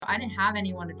I didn't have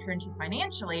anyone to turn to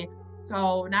financially.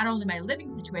 So not only my living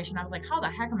situation, I was like, how the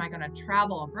heck am I going to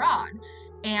travel abroad?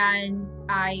 And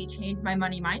I changed my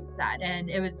money mindset. And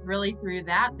it was really through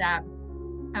that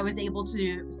I was able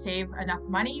to save enough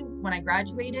money when I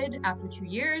graduated after 2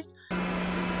 years.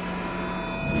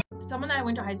 Someone that I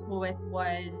went to high school with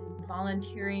was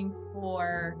volunteering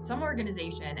for some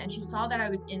organization, and she saw that I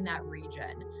was in that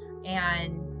region.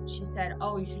 And she said,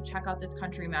 oh, you should check out this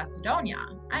country, Macedonia.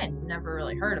 I had never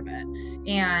really heard of it.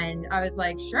 And I was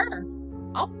like, sure,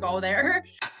 I'll go there.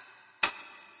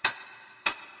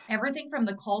 Everything from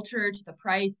the culture to the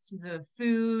price to the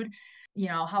food,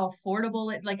 how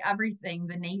affordable it, like everything,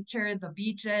 the nature, the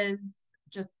beaches,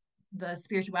 just the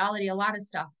spirituality, a lot of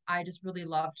stuff. I just really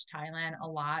loved Thailand a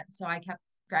lot. So I kept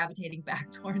gravitating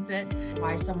back towards it.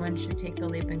 Why someone should take the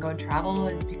leap and go and travel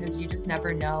is because you just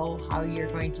never know how you're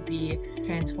going to be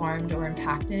transformed or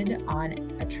impacted on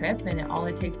a trip. And all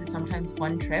it takes is sometimes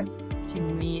one trip to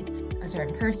meet a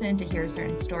certain person, to hear a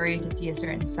certain story, to see a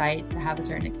certain sight, to have a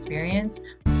certain experience.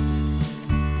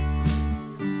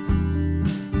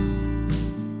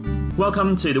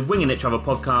 Welcome to the Winging It Travel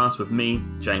podcast with me,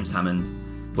 James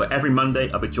Hammond, where every Monday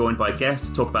I'll be joined by guests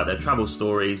to talk about their travel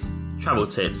stories, travel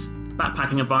tips,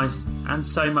 backpacking advice, and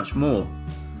so much more.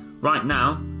 Right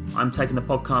now, I'm taking the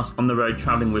podcast on the road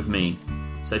travelling with me,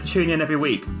 so tune in every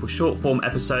week for short form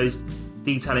episodes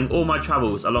detailing all my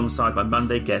travels alongside my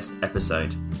Monday guest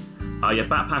episode. Are you a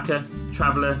backpacker,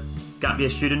 traveller, gap year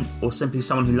student, or simply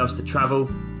someone who loves to travel?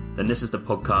 Then this is the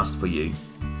podcast for you.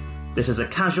 This is a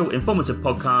casual, informative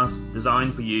podcast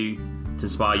designed for you to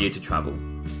inspire you to travel.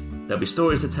 There'll be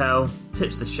stories to tell,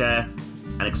 tips to share,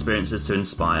 and experiences to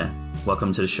inspire.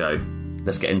 Welcome to the show.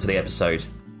 Let's get into the episode.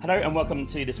 Hello and welcome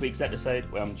to this week's episode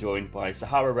where I'm joined by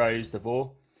Sahara Rose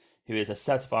Vore, who is a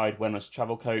certified wellness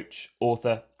travel coach,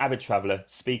 author, avid traveller,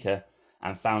 speaker,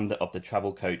 and founder of the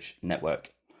Travel Coach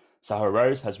Network. Sahara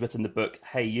Rose has written the book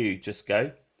Hey You, Just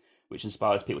Go, which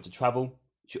inspires people to travel.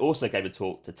 She also gave a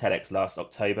talk to TEDx last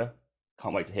October.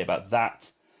 Can't wait to hear about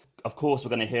that. Of course, we're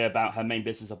going to hear about her main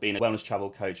business of being a wellness travel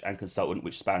coach and consultant,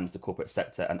 which spans the corporate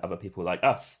sector and other people like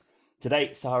us. To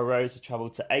date, Sahara Rose has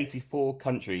travelled to 84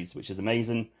 countries, which is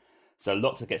amazing. So a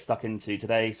lot to get stuck into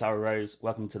today. Sahara Rose,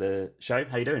 welcome to the show.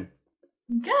 How you doing?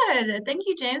 Good. Thank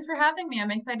you, James, for having me.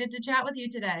 I'm excited to chat with you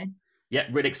today. Yeah,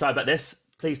 really excited about this.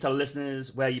 Please tell the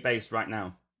listeners where you're based right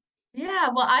now. Yeah,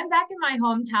 well, I'm back in my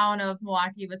hometown of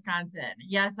Milwaukee, Wisconsin.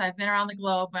 Yes, I've been around the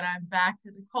globe, but I'm back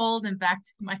to the cold and back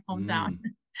to my hometown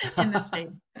in the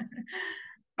States.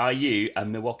 Are you a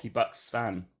Milwaukee Bucks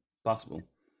fan? Basketball?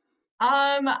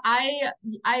 Yeah,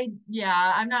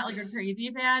 I'm not like a crazy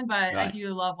fan, but I Right.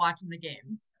 do love watching the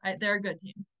games. They're a good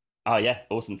team. Oh yeah,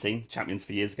 awesome team. Champions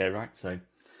for years ago, right? So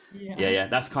yeah.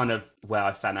 That's kind of where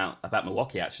I found out about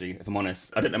Milwaukee, actually, if I'm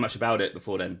honest. I didn't know much about it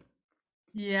before then.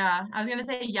 Yeah, I was gonna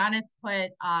say Giannis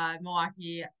put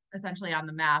Milwaukee essentially on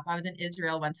the map. I was in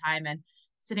Israel one time and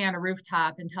sitting on a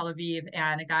rooftop in Tel Aviv,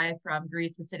 and a guy from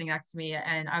Greece was sitting next to me,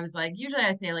 and I was like, usually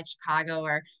I say like Chicago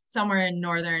or somewhere in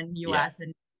northern Yeah. US,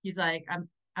 and he's like,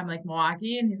 I'm like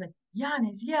Milwaukee, and he's like,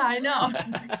 Giannis, yeah, I know.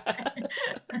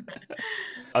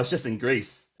 I was just in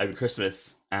Greece over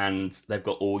Christmas and they've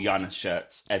got all Giannis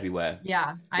shirts everywhere.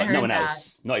 Yeah, I Like heard no one that.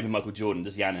 else, not even Michael Jordan,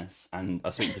 just Giannis. And I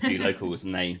was speaking to a few locals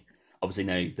and they obviously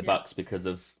know the Yeah. Bucks because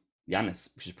of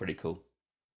Giannis, which is pretty cool.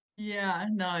 Yeah,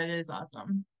 no, it is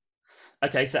awesome.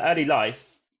 Okay, so early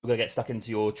life, we're going to get stuck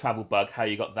into your travel bug, how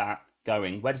you got that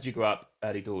going. Where did you grow up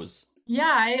early doors?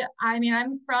 Yeah, I mean,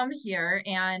 I'm from here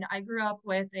and I grew up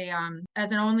with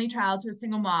as an only child to a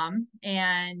single mom,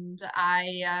 and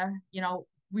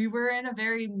we were in a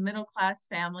very middle class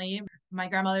family. My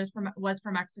grandmother's was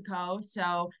from Mexico,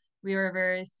 so we were a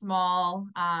very small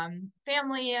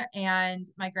family, and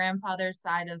my grandfather's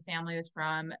side of the family was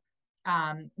from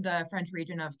the French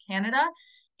region of Canada.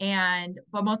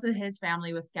 But most of his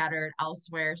family was scattered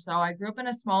elsewhere. So I grew up in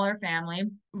a smaller family.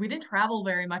 We didn't travel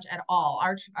very much at all.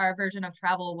 Our version of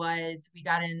travel was we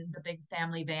got in the big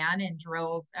family van and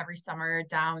drove every summer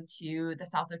down to the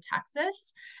south of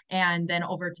Texas and then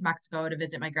over to Mexico to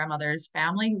visit my grandmother's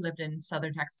family who lived in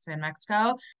southern Texas and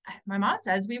Mexico. My mom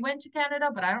says we went to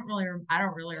Canada, but I don't really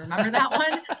remember that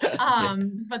one. Yeah.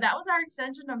 But that was our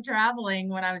extension of traveling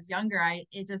when I was younger. I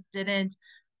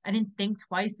didn't think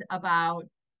twice about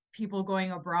people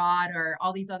going abroad or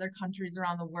all these other countries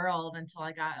around the world until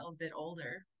I got a bit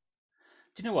older.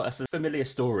 Do you know what? That's a familiar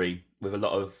story with a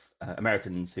lot of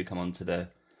Americans who come onto the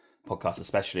podcast,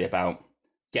 especially about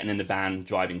getting in the van,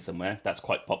 driving somewhere. That's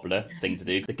quite a popular thing to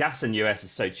do. The gas in the US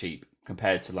is so cheap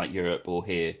compared to like Europe or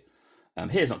here.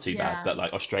 Here's not too bad, Yeah. but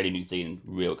like Australia, New Zealand,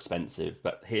 real expensive.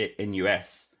 But here in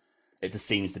US, it just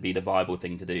seems to be the viable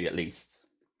thing to do, at least.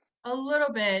 A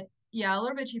little bit, yeah, a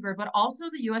little bit cheaper, but also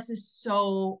the US is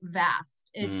so vast.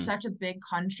 It's Mm, such a big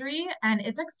country and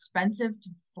it's expensive to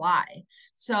fly.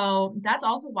 So that's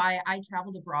also why I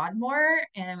traveled abroad more,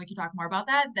 and we can talk more about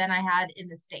that than I had in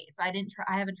the States. I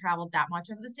haven't traveled that much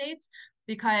of the States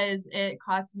because it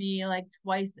cost me like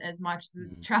twice as much to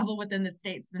mm. travel within the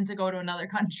States than to go to another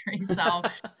country. So,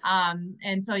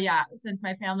 and so yeah, since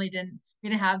my family didn't we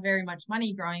didn't have very much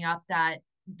money growing up, that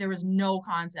there was no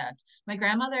concept. My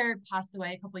grandmother passed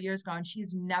away a couple of years ago, and she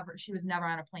was never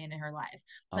on a plane in her life.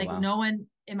 Oh, Like wow. no one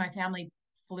in my family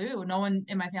flew. No one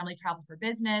in my family traveled for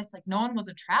business. Like no one was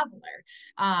a traveler.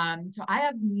 So I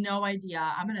have no idea.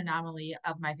 I'm an anomaly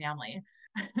of my family.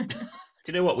 Do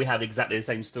you know what? We have exactly the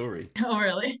same story. Oh,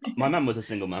 really? My mum was a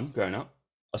single mum growing up.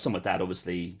 I saw my dad,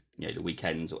 obviously, the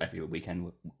weekends or every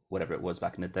weekend, whatever it was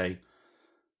back in the day.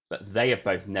 But they have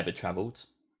both never travelled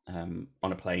on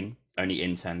a plane, only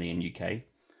internally in UK.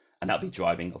 And that'd be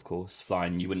driving, of course.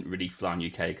 Flying, you wouldn't really fly in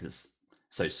UK because it's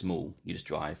so small. You just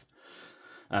drive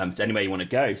to anywhere you want to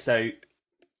go. So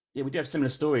yeah, we do have similar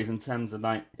stories in terms of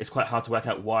like it's quite hard to work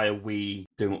out why are we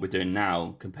doing what we're doing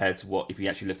now compared to what if you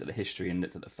actually looked at the history and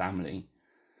looked at the family.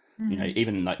 Hmm.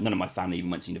 Even like none of my family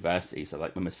even went to university. So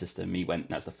like when my sister and me went,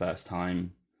 that's the first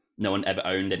time. No one ever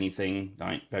owned anything.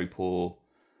 Like very poor,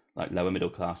 like lower middle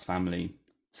class family.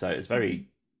 So it's Hmm. very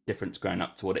different growing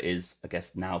up to what it is, I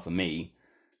guess, now for me.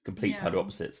 Complete polar Yeah.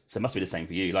 opposites. So it must be the same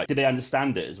for you. Like, do they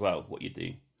understand it as well? What you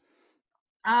do?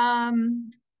 Um,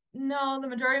 no, the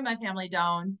majority of my family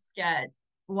don't get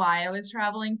why I was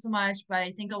traveling so much, but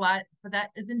I think a lot, but that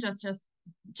isn't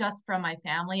just from my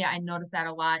family. I noticed that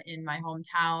a lot in my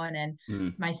hometown and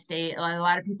Mm, my state. A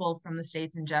lot of people from the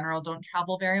States in general don't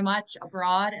travel very much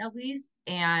abroad, at least.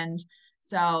 And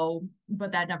so,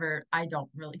 but that never, I don't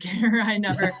really care.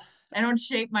 I don't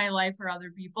shape my life for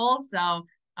other people. So,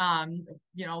 um,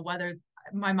 whether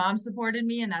my mom supported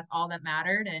me and that's all that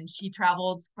mattered, and she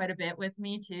traveled quite a bit with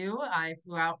me too. I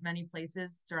flew out many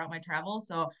places throughout my travel,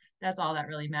 so that's all that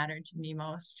really mattered to me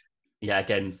most. yeah,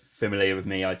 again, familiar with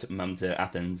me. I took mum to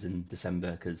Athens in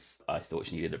December because I thought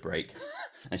she needed a break,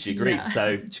 and she agreed. Yeah.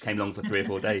 So she came along for 3 or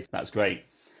 4 days. That was great.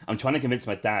 I'm trying to convince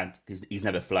my dad because he's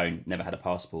never flown, never had a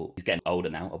passport. He's getting older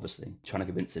now, obviously. Trying to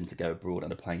convince him to go abroad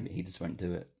on a plane, but he just won't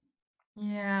do it.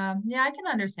 Yeah, yeah, I can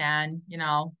understand,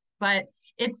 but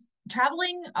it's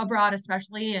traveling abroad,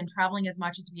 especially, and traveling as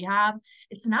much as we have,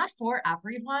 it's not for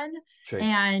everyone. True.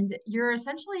 And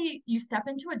you step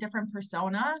into a different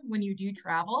persona when you do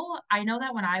travel. I know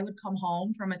that when I would come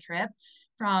home from a trip,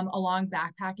 from a long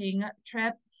backpacking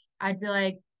trip, I'd be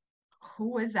like,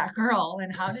 who is that girl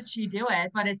and how did she do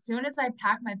it? But as soon as I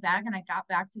packed my bag and I got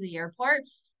back to the airport,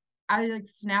 I like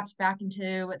snapped back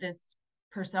into this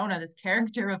persona, this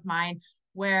character of mine,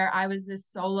 where I was this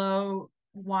solo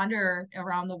wanderer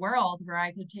around the world where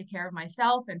I could take care of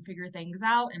myself and figure things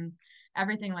out and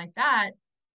everything like that.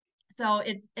 So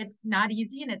it's not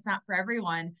easy and it's not for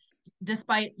everyone,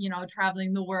 despite,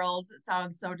 traveling the world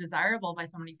sounds so desirable by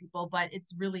so many people, but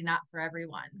it's really not for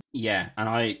everyone. Yeah, and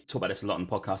I talk about this a lot on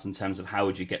the podcast in terms of how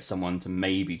would you get someone to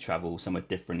maybe travel somewhere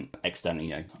different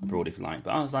externally, abroad if you like.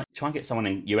 But I was like, try and get someone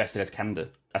in US to go to Canada.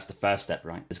 That's the first step,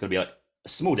 right? There's going to be like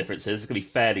small differences. It's going to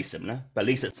be fairly similar, but at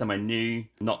least it's somewhere new,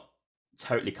 not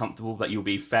totally comfortable, but you'll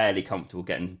be fairly comfortable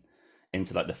getting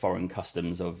into like the foreign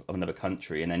customs of another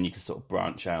country, and then you can sort of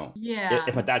branch out.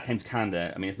 If my Yeah. dad came to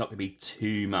Canada, I mean, it's not going to be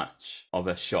too much of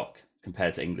a shock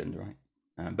compared to England,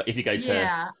 right? But if you go to,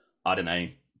 Yeah. I don't know,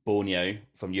 Borneo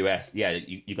from US, yeah,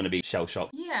 you're going to be shell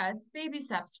shocked. Yeah, it's baby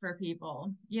steps for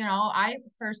people. I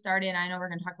first started, I know we're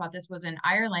going to talk about this, was in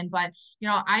Ireland, but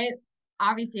I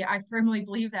firmly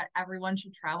believe that everyone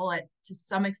should travel it to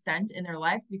some extent in their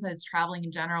life because traveling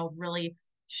in general really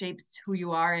shapes who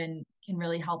you are and can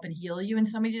really help and heal you in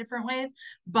so many different ways.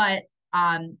 But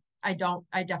I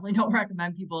definitely don't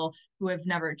recommend people who have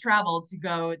never traveled to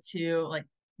go to like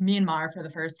Myanmar for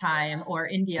the first time or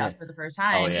India Yeah. for the first Oh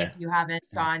time if yeah. you haven't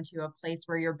Yeah. gone to a place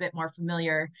where you're a bit more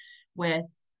familiar with,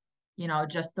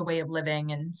 just the way of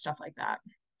living and stuff like that.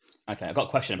 Okay, I've got a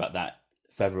question about that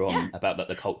further Yeah. on about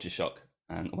the culture shock,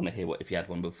 and I want to hear what if you had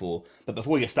one before. But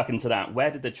before we get stuck into that,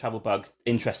 where did the travel bug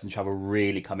interest in travel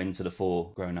really come into the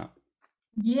fore growing up?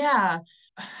 Yeah.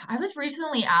 I was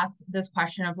recently asked this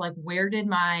question of like, where did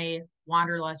my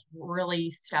wanderlust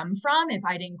really stem from if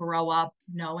I didn't grow up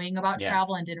knowing about Yeah.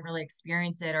 travel and didn't really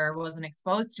experience it or wasn't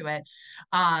exposed to it.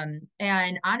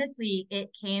 And honestly, it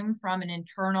came from an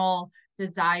internal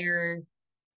desire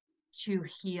to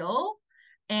heal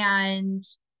and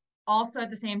also at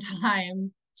the same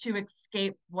time to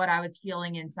escape what I was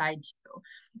feeling inside too.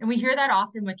 And we hear that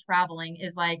often with traveling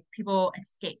is like people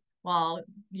escape. well,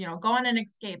 go on an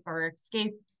escape or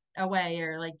escape away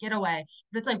or like get away.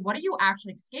 But it's like, what are you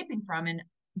actually escaping from? And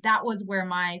that was where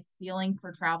my feeling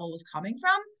for travel was coming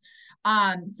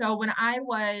from. So when I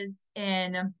was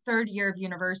in third year of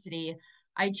university,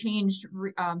 I changed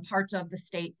parts of the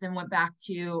states and went back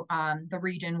to the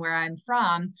region where I'm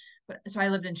from. But so I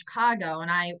lived in Chicago and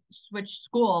I switched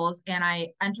schools and I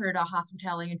entered a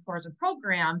hospitality and tourism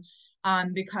program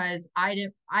because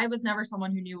I was never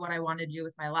someone who knew what I wanted to do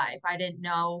with my life. I didn't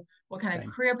know what kind of Same.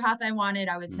 career path I wanted.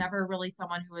 I was Mm. never really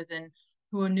someone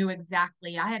who knew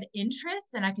exactly. I had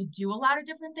interests and I could do a lot of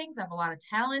different things. I have a lot of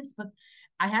talents, but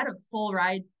I had a full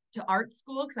ride to art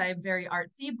school because I'm very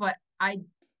artsy, but I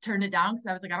turned it down because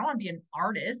I was like, I don't want to be an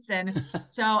artist. And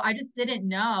so I just didn't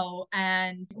know.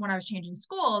 And when I was changing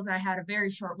schools, I had a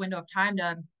very short window of time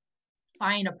to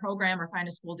find a program or find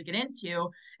a school to get into.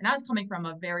 And I was coming from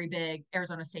a very big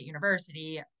Arizona State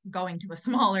University, going to a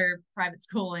smaller private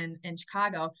school in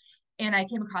Chicago. And I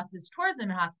came across this tourism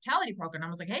and hospitality program. I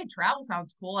was like, hey, travel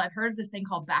sounds cool. I've heard of this thing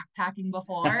called backpacking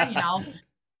before.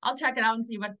 I'll check it out and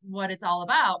see what it's all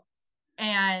about.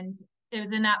 And it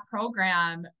was in that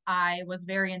program I was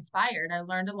very inspired. I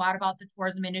learned a lot about the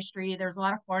tourism industry. There's a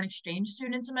lot of foreign exchange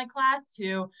students in my class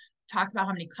who talked about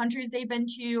how many countries they've been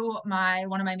to.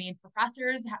 One of my main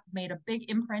professors made a big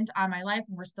imprint on my life,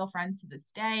 and we're still friends to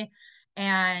this day.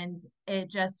 And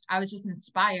I was just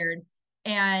inspired.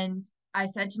 And I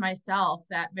said to myself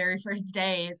that very first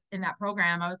day in that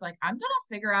program, I was like, I'm gonna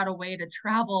figure out a way to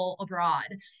travel abroad.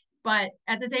 But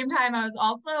at the same time, I was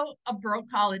also a broke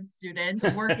college student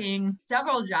working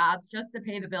several jobs just to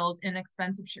pay the bills in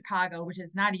expensive Chicago, which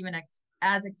is not even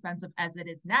as expensive as it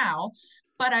is now.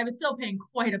 But I was still paying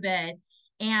quite a bit.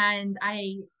 And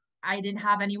I didn't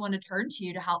have anyone to turn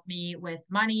to help me with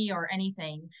money or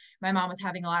anything. My mom was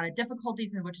having a lot of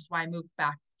difficulties, and which is why I moved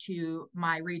back to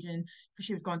my region because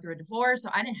she was going through a divorce.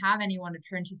 So I didn't have anyone to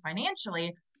turn to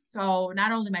financially. So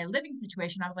not only my living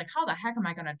situation, I was like, how the heck am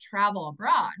I going to travel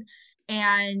abroad?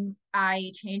 And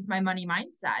I changed my money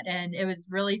mindset. And it was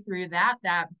really through that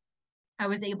I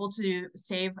was able to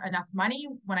save enough money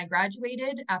when I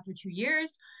graduated after 2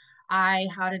 years. I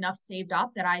had enough saved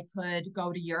up that I could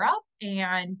go to Europe,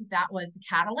 and that was the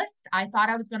catalyst. I thought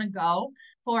I was going to go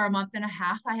for a month and a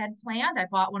half. I had planned. I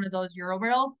bought one of those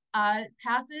Eurorail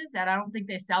passes that I don't think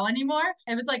they sell anymore.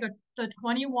 It was like the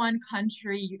 21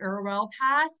 country Eurorail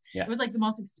pass. Yeah. It was like the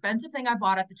most expensive thing I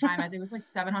bought at the time. I think it was like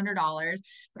 $700.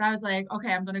 But I was like,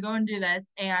 okay, I'm going to go and do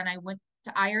this. And I went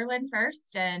to Ireland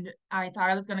first, and I thought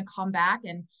I was going to come back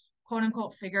and quote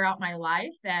unquote figure out my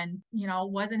life, and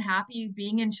wasn't happy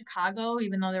being in Chicago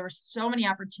even though there were so many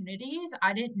opportunities.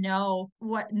 I didn't know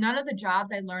what none of the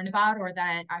jobs I learned about or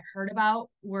that I heard about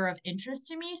were of interest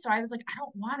to me. So I was like, I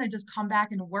don't want to just come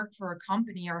back and work for a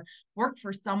company or work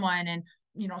for someone and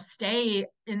stay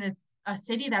in a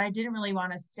city that I didn't really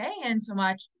want to stay in so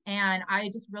much. And I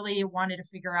just really wanted to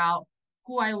figure out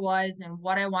who I was and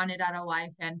what I wanted out of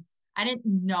life. And I didn't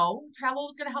know travel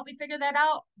was going to help me figure that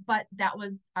out, but I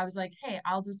was like, hey,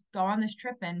 I'll just go on this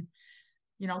trip and,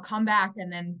 come back.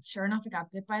 And then sure enough, I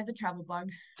got bit by the travel bug.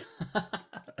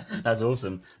 That's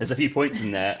awesome. There's a few points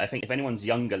in there. I think if anyone's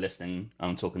younger listening,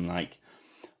 I'm talking like,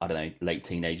 I don't know, late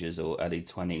teenagers or early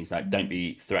 20s, like don't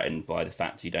be threatened by the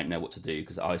fact you don't know what to do,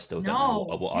 because I still don't know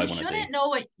No, what I you want to do. shouldn't know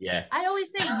what Yeah. I always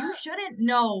say you shouldn't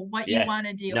know what you Yeah. want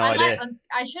to do. No idea.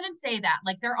 I shouldn't say that.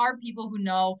 Like there are people who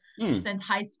know Mm. since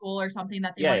high school or something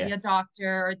that they Yeah, want to yeah. be a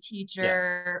doctor or a Yeah.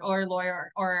 teacher or a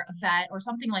lawyer or a vet or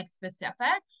something like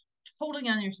specific. Totally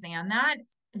understand that.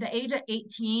 The age of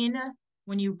 18,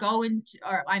 when you go into,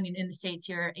 or I mean, in the States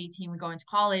here, at 18, we go into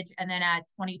college. And then at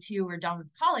 22, we're done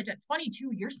with college. At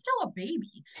 22, you're still a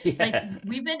baby. Like Yeah.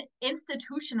 we've been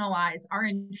institutionalized our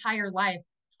entire life,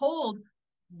 told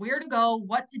where to go,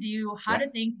 what to do, how Yeah. to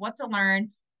think, what to learn,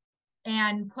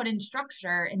 and put in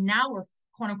structure. And now we're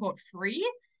quote unquote free.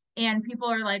 And people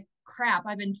are like, crap,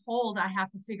 I've been told I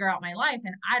have to figure out my life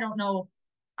and I don't know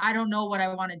what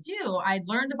I want to do. I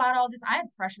learned about all this. I had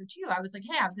pressure too. I was like,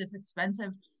 hey, I have this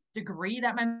expensive degree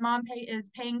that my mom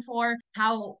is paying for.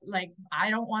 How like I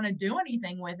don't want to do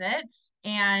anything with it.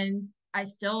 And I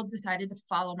still decided to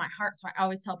follow my heart. So I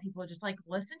always tell people just like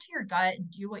listen to your gut and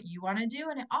do what you want to do.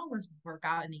 And it always work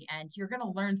out in the end. You're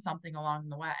gonna learn something along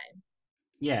the way.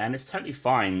 Yeah, and it's totally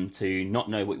fine to not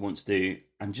know what you want to do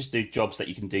and just do jobs that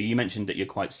you can do. You mentioned that you're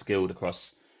quite skilled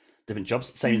across different jobs,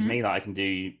 same as Mm-hmm. me, that I can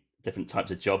do different types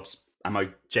of jobs. Am I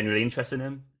genuinely interested in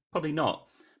them? Probably not.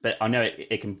 But I know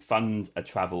it can fund a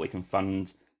travel, it can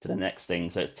fund to the next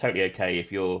thing. So it's totally okay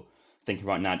if you're thinking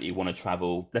right now that you want to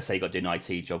travel. Let's say you got to do an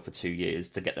IT job for 2 years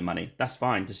to get the money. That's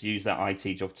fine. Just use that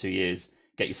IT job for 2 years,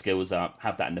 get your skills up,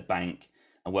 have that in the bank,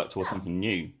 and work towards Yeah. something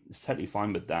new. It's totally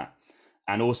fine with that.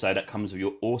 And also that comes with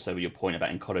your point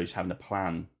about in college having a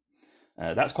plan.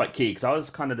 That's quite key because I was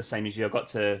kind of the same as you. I got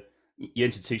to you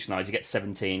institutionalized. You get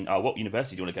 17. Oh, what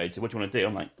university do you want to go to? What do you want to do?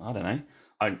 I'm like, I don't know.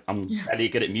 I'm Yeah. fairly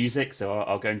good at music, so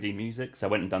I'll go and do music. So I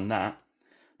went and done that.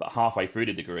 But halfway through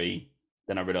the degree,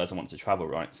 then I realized I wanted to travel,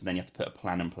 right? So then you have to put a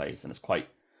plan in place, and it's quite,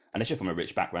 unless you're from a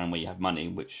rich background where you have money,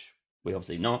 which we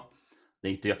obviously not,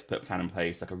 then you do have to put a plan in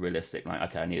place, like a realistic, like,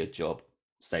 okay, I need a job,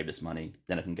 save this money,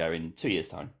 then I can go in 2 years'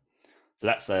 time. So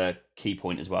that's a key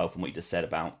point as well from what you just said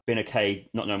about being okay,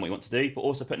 not knowing what you want to do, but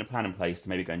also putting a plan in place to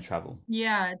maybe go and travel.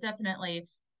 Yeah, definitely.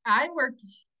 I worked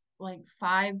like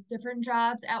five different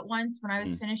jobs at once when I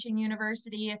was Mm. finishing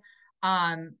university.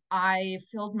 I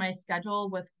filled my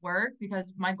schedule with work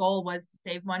because my goal was to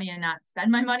save money and not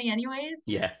spend my money anyways.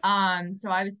 Yeah. So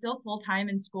I was still full time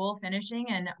in school, finishing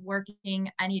and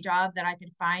working any job that I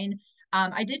could find.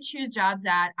 I did choose jobs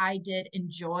that I did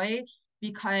enjoy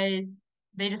because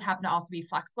they just happened to also be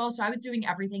flexible. So I was doing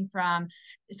everything from,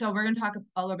 so we're going to talk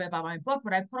a little bit about my book,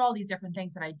 but I put all these different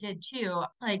things that I did too,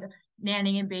 like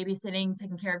nannying and babysitting,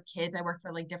 taking care of kids. I worked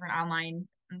for like different online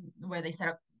where they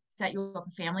set you up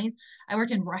with families. I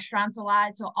worked in restaurants a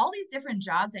lot. So all these different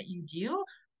jobs that you do,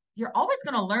 you're always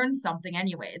going to learn something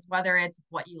anyways, whether it's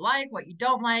what you like, what you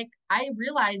don't like. I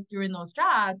realized during those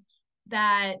jobs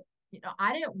that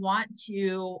I didn't want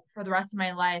to, for the rest of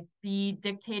my life, be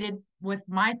dictated with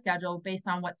my schedule based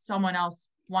on what someone else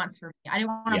wants for me. I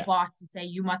didn't want a Yeah. boss to say,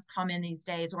 you must come in these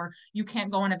days or you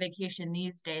can't go on a vacation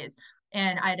these days.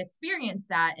 And I'd experienced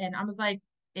that. And I was like,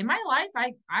 in my life,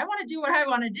 I want to do what I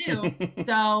want to do.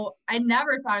 So I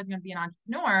never thought I was going to be an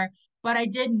entrepreneur, but I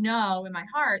did know in my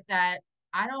heart that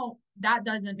that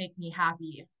doesn't make me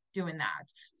happy doing that.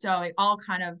 So it all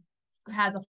kind of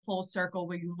has a full circle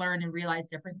where you learn and realize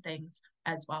different things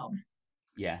as well.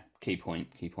 Yeah. Key point.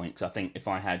 Key point. Because I think if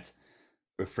I had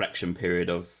reflection period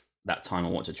of that time I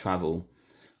want to travel,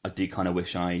 I do kind of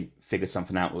wish I figured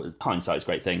something out. Hindsight is a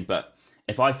great thing, but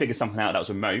if I figured something out that was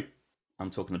remote,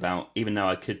 I'm talking about, even though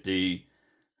I could do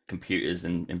computers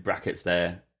and in brackets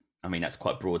there, I mean, that's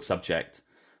quite a broad subject.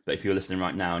 But if you're listening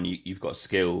right now and you've got a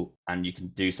skill and you can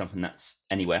do something that's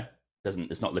anywhere,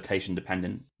 it's not location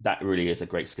dependent. That really is a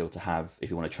great skill to have if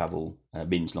you want to travel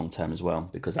medium to long term as well,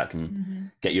 because that can Mm-hmm.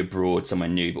 get you abroad somewhere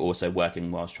new, but also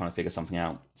working whilst trying to figure something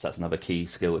out. So that's another key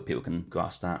skill if people can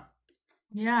grasp that.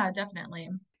 Yeah, definitely.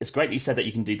 It's great that you said that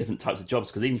you can do different types of jobs,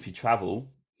 because even if you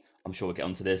travel, I'm sure we'll get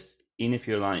onto this, even if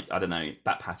you're like, I don't know,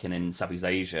 backpacking in Southeast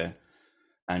Asia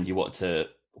and you want to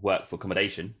work for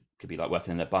accommodation, could be like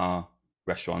working in a bar,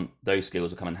 restaurant, those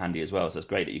skills will come in handy as well. So it's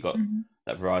great that you got Mm-hmm.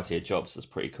 that variety of jobs. That's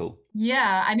pretty cool.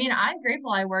 Yeah, I mean, I'm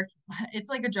grateful I worked. It's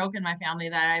like a joke in my family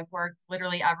that I've worked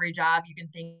literally every job you can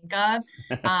think of.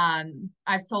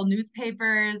 I've sold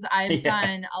newspapers.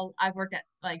 Yeah. I've worked at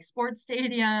like sports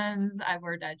stadiums. I've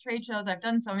worked at trade shows. I've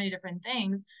done so many different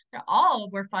things. They're all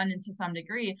were fun to some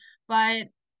degree, but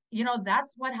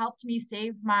that's what helped me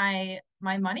save my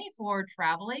money for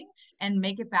traveling and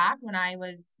make it back when I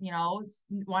was,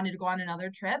 wanted to go on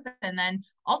another trip, and then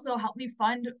also helped me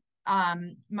fund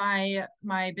my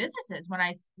businesses when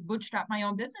I bootstrapped my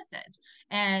own businesses,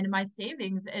 and my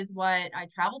savings is what I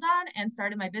traveled on and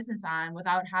started my business on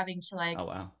without having to like Oh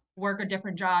wow, work a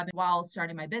different job while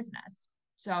starting my business.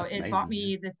 So that's it brought amazing. Yeah,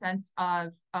 me the sense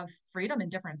of freedom in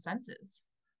different senses.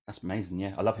 that's amazing.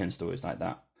 Yeah, I love hearing stories like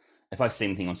that. If I see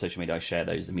anything on social media, I share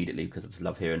those immediately because I just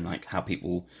love hearing like how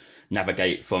people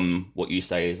navigate from what you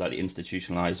say is like the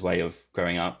institutionalized way of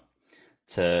growing up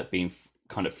to being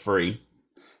kind of free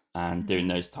and doing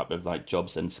Mhm. those type of like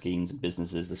jobs and schemes and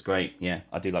businesses. That's great. Yeah,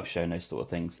 I do love sharing those sort of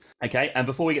things. Okay, and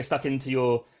before we get stuck into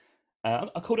your,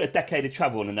 I called it a decade of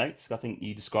travel in the notes. I think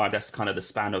you described that's kind of the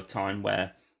span of time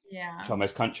where you Yeah. try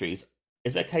most countries.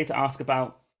 Is it okay to ask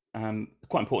about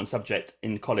quite important subject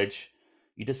in college?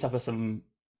 You did suffer some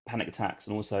panic attacks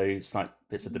and also slight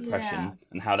bits of Yeah. depression,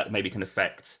 and how that maybe can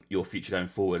affect your future going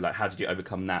forward. Like, how did you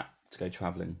overcome that to go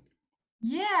traveling?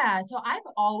 Yeah, so I've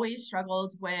always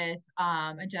struggled with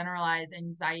a generalized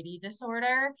anxiety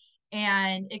disorder,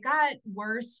 and it got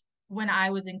worse when I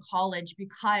was in college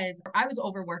because I was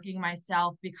overworking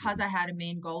myself because Mhm. I had a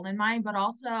main goal in mind, but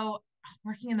also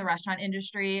working in the restaurant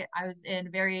industry. I was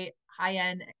in very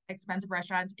high-end, expensive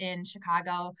restaurants in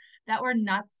Chicago that were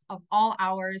nuts of all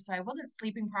hours. So I wasn't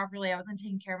sleeping properly. I wasn't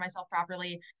taking care of myself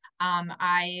properly.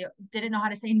 I didn't know how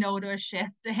to say no to a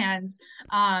shift, and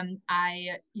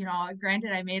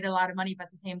granted, I made a lot of money, but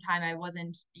at the same time, I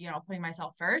wasn't, putting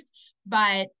myself first.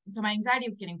 But so my anxiety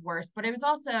was getting worse. But it was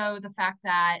also the fact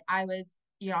that I was,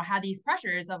 had these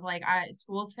pressures of like,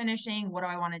 school's finishing. What do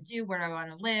I want to do? Where do I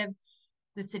want to live?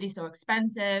 the city's so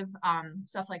expensive,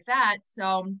 stuff like that.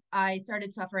 So I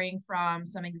started suffering from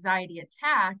some anxiety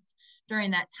attacks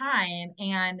during that time.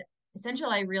 And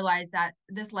essentially, I realized that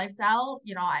this lifestyle,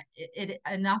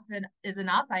 enough is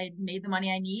enough. I made the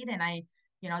money I need, and I,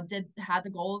 did had the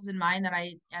goals in mind that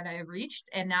I reached.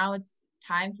 And now it's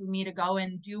time for me to go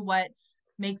and do what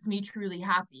makes me truly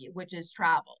happy, which is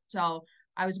travel. So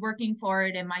I was working for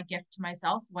it, and my gift to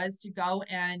myself was to go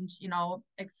and,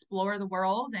 explore the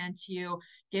world and to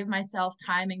give myself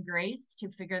time and grace to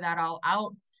figure that all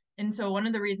out. And so one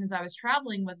of the reasons I was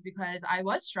traveling was because I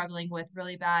was struggling with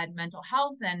really bad mental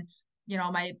health, and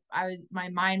my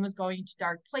mind was going to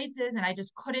dark places, and I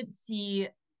just couldn't see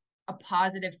a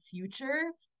positive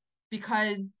future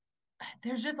because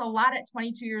there's just a lot at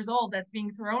 22 years old that's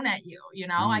being thrown at you.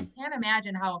 I Mm, can't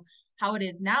imagine how it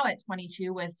is now at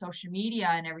 22 with social media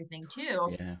and everything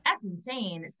too. yeah. That's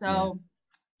insane. Yeah. So,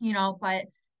 but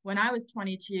when I was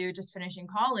 22, just finishing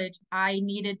college, I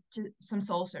needed some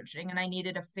soul searching, and I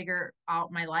needed to figure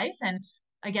out my life. And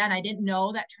again, I didn't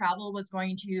know that travel was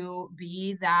going to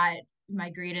be that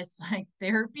my greatest like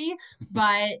therapy,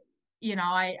 but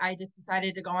I just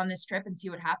decided to go on this trip and see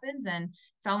what happens, and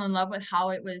fell in love with how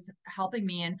it was helping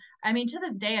me. And I mean, to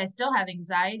this day, I still have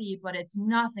anxiety, but it's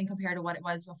nothing compared to what it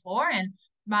was before. And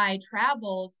my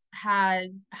travels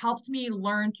has helped me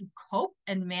learn to cope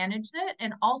and manage it.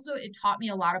 And also, it taught me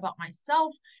a lot about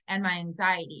myself and my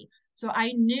anxiety. So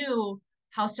I knew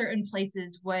how certain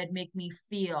places would make me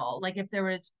feel, like if there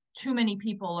was too many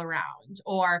people around,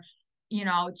 or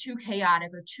too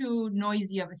chaotic or too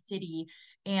noisy of a city.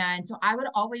 And so I would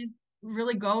always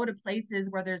really go to places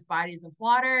where there's bodies of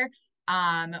water,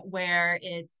 where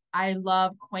I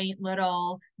love quaint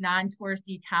little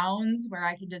non-touristy towns where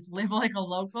I can just live like a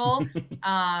local.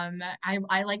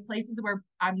 I like places where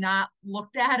I'm not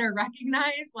looked at or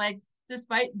recognized, like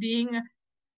despite being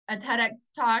a TEDx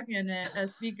talk and a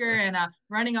speaker and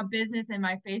running a business and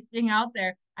my face being out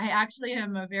there. I actually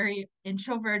am a very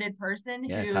introverted person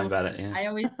Yeah, tell me who, about it. Yeah. I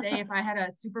always say if I had a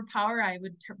superpower, I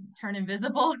would turn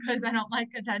invisible because I don't like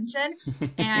attention.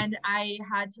 And I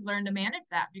had to learn to manage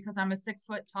that because I'm a 6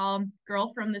 foot tall girl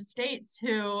from the States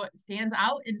who stands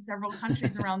out in several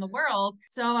countries around the world.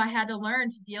 So I had to learn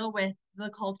to deal with the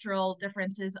cultural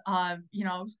differences of,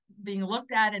 being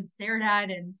looked at and stared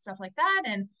at and stuff like that.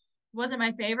 And wasn't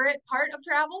my favorite part of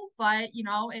travel, but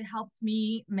it helped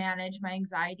me manage my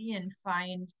anxiety and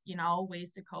find,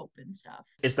 ways to cope and stuff.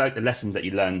 It's like the lessons that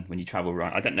you learn when you travel,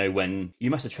 right? I don't know when you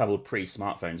must have traveled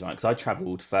pre-smartphones, right? Because I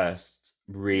traveled first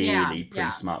Yeah, really yeah.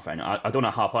 pre-smartphone. I don't want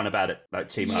to harp on about it like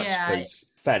too much Yeah.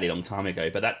 because fairly long time ago,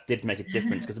 but that did make a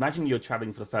difference. Because imagine you're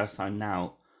traveling for the first time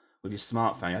now with your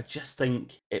smartphone. I just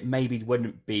think it maybe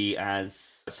wouldn't be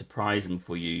as surprising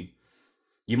for you.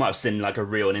 You might have seen like a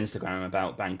reel on Instagram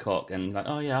about Bangkok and like,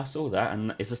 oh yeah, I saw that,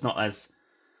 and it's just not as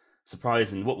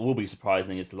surprising. What will be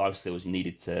surprising is the life skills you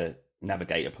needed to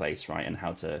navigate a place, right? And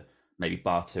how to maybe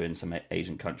barter in some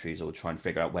Asian countries or try and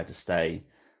figure out where to stay.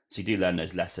 So you do learn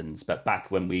those lessons. But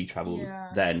back when we traveled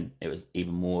Yeah. then, it was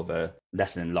even more of a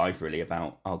lesson in life, really,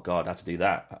 about, oh God, I have to do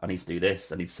that. I need to do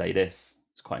this. I need to say this.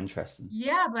 It's quite interesting.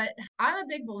 Yeah, but I'm a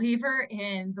big believer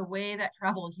in the way that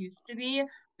travel used to be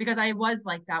because I was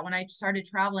like that. When I started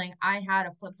traveling, I had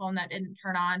a flip phone that didn't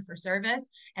turn on for service,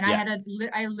 and Yeah.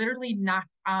 I literally knocked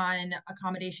on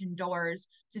accommodation doors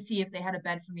to see if they had a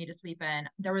bed for me to sleep in.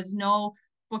 There was no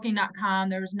booking.com,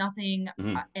 there was nothing,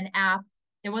 Mm. an app.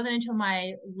 It wasn't until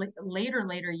my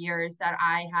later years that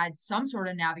I had some sort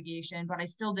of navigation, but I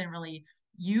still didn't really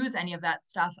use any of that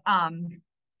stuff.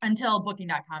 Until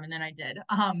booking.com, and then I did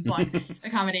book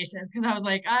accommodations because I was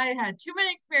like, I had too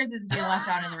many experiences being left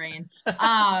out in the rain.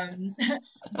 um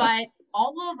but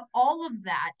all of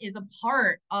that is a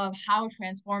part of how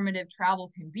transformative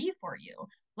travel can be for you,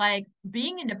 like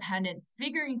being independent,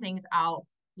 figuring things out,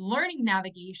 learning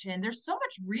navigation. There's so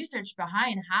much research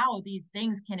behind how these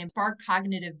things can spark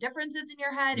cognitive differences in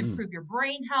your head, Mm. improve your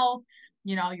brain health,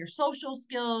 your social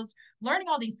skills, learning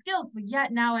all these skills. But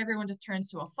yet now everyone just turns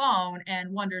to a phone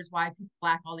and wonders why people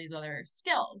lack all these other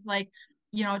skills. Like,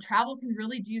 travel can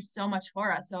really do so much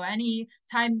for us. So any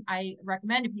time I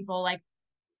recommend to people, like,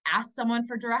 ask someone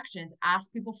for directions,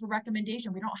 ask people for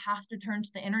recommendation. We don't have to turn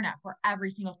to the internet for every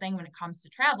single thing when it comes to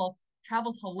travel.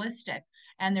 Travel's holistic,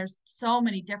 and there's so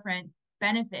many different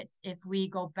benefits if we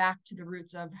go back to the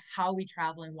roots of how we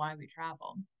travel and why we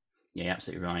travel. Yeah,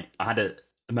 absolutely right. I had a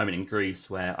moment in Greece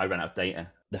where I ran out of data.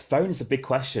 The phone is a big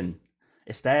question.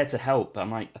 It's there to help, but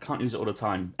I'm like, I can't use it all the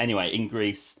time. Anyway, in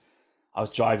Greece, I was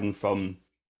driving from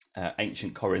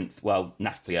ancient Corinth, well,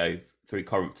 Nafplio, through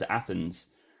Corinth to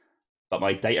Athens, but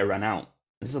my data ran out.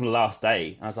 This is on the last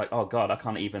day. And I was like, oh God, I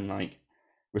can't even like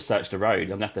research the road. I'm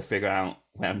gonna have to figure out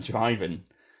where I'm driving.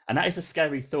 And that is a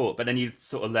scary thought. But then you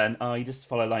sort of learn, oh, you just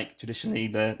follow like traditionally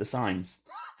the signs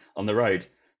on the road.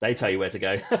 They tell you where to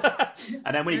go.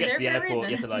 And then when you They're get to there the for a airport,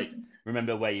 you have to reason. like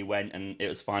remember where you went, and it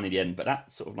was fine in the end. But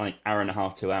that sort of like hour and a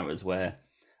half, 2 hours where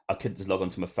I could just log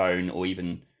onto my phone or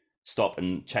even stop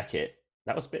and check it.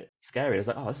 That was a bit scary. I was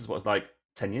like, oh, this is what it's like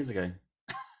 10 years ago.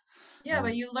 Yeah,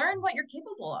 but you learn what you're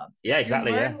capable of. Yeah, You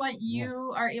exactly. learn Yeah. what Yeah.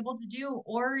 you are able to do,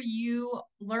 or you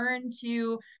learn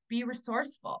to be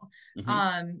resourceful.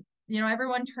 Hmm.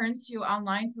 Everyone turns to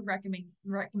online for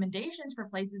recommendations for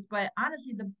places, but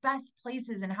honestly, the best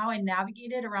places and how I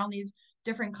navigated around these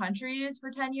different countries for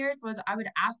 10 years was I would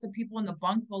ask the people in the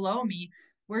bunk below me,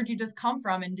 where'd you just come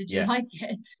from and did you Yeah. like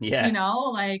it? Yeah.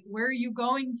 Like where are you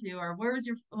going to, or where's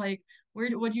your like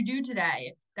what'd you do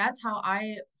today? That's how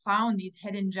I found these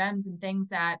hidden gems and things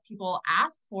that people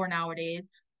ask for nowadays.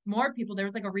 More people, there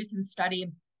was like a recent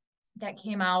study that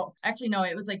came out. Actually, no,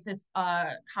 it was like this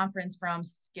conference from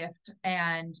Skift,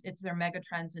 and it's their mega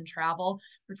trends in travel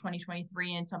for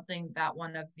 2023, and something that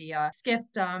one of the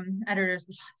Skift editors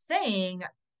was saying,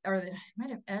 or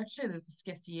might have actually there's the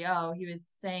Skift CEO. He was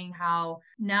saying how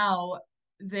now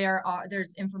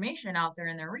there's information out there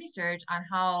in their research on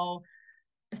how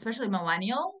especially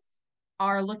millennials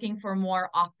are looking for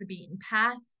more off the beaten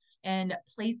path and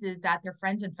places that their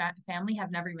friends and family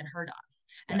have never even heard of.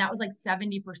 And Yeah. that was like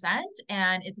 70%,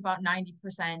 and it's about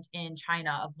 90% in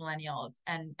China of millennials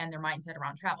and their mindset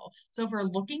around travel. So if we're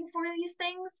looking for these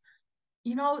things,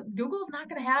 Google's not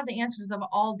going to have the answers of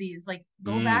all these. Like,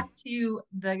 go back Mm. to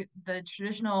the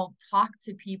traditional talk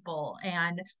to people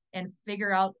and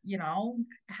figure out,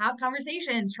 have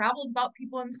conversations. Travel is about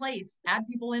people in place. Add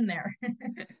people in there.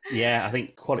 Yeah, I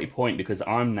think quality point, because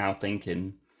I'm now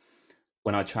thinking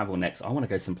when I travel next, I want to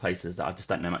go some places that I just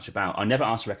don't know much about. I never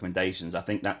ask for recommendations. I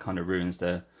think that kind of ruins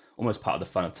the almost part of the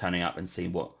fun of turning up and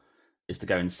seeing what is to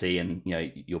go and see, and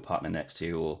your partner next to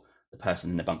you or the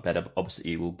person in the bunk bed opposite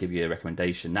you will give you a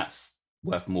recommendation. That's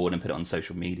worth more than put it on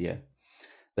social media.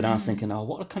 But I was Hmm. thinking, oh,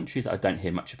 what are countries that I don't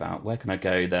hear much about? Where can I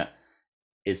go that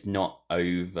is not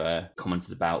over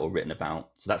commented about or written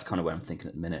about? So that's kind of where I'm thinking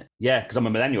at the minute. Yeah, because I'm a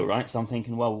millennial, right? So I'm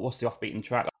thinking, well, what's the off-beaten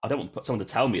track? I don't want someone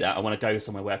to tell me that. I want to go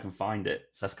somewhere where I can find it.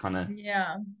 So that's kind of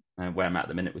Yeah. where I'm at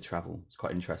the minute with travel. It's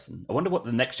quite interesting. I wonder what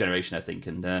the next generation are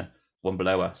thinking. One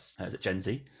below us, is it Gen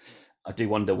Z? I do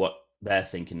wonder what they're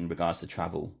thinking in regards to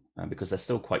travel, because they're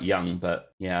still quite young.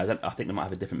 But yeah, I think they might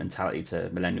have a different mentality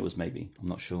to millennials. Maybe, I'm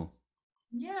not sure.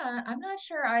 Yeah, I'm not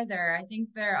sure either. I think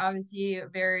they're obviously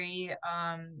very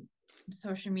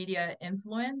social media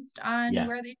influenced on Yeah.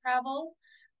 where they travel,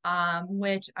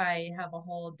 which I have a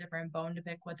whole different bone to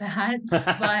pick with that.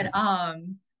 But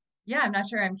yeah, I'm not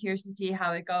sure. I'm curious to see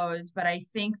how it goes. But I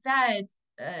think that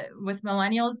with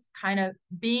millennials kind of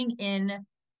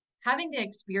having the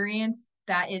experience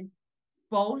that is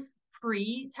both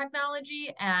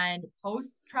pre-technology and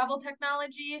post-travel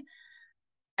technology,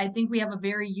 I think we have a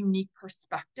very unique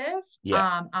perspective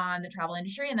Yeah. on the travel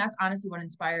industry, and that's honestly what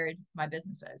inspired my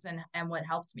businesses and what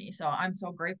helped me. So I'm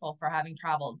so grateful for having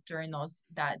traveled during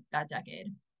that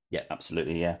decade. Yeah,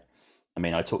 absolutely. Yeah. I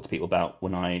mean, I talk to people about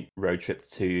when I road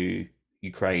tripped to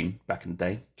Ukraine back in the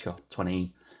day,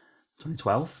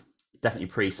 2012. Definitely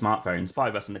pre-smartphones. Five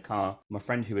of us in the car. My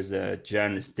friend, who was a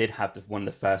journalist, did have one of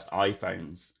the first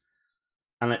iPhones,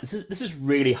 and this is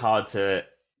really hard to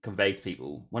convey to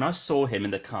people. When I saw him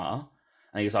in the car,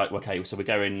 and he was like, "Okay, so we're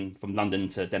going from London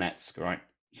to Donetsk, right?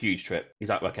 Huge trip." He's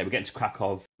like, "Okay, we're getting to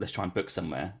Krakow. Let's try and book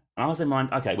somewhere." And I was in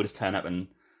mind, "Okay, we'll just turn up." And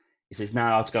he says,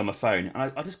 "Now I have to go on my phone."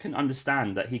 And I just couldn't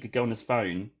understand that he could go on his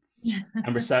phone Yeah.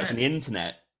 and research on the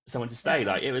internet someone to stay.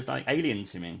 Yeah. Like, it was like alien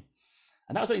to me.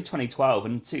 And that was only 2012,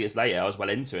 and 2 years later, I was well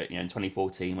into it. In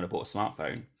 2014 when I bought a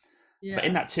smartphone. But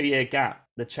in Yeah. that 2 year gap,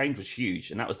 the change was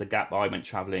huge, and that was the gap I went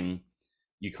traveling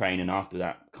Ukraine, and after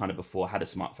that, kind of before I had a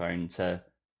smartphone, to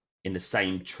in the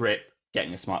same trip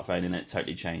getting a smartphone, and it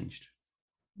totally changed.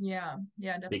 Yeah.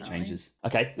 Yeah, Big definitely. changes.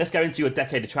 Okay, let's go into your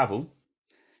decade of travel.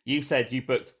 You said you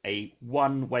booked a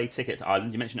one-way ticket to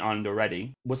Ireland. You mentioned Ireland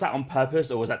already. Was that on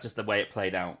purpose, or was that just the way it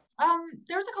played out?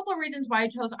 There's a couple of reasons why I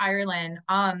chose Ireland.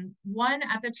 One,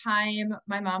 at the time,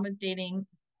 my mom was dating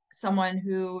someone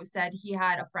who said he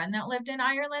had a friend that lived in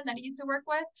Ireland that he used to work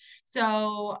with.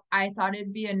 So I thought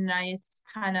it'd be a nice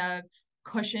kind of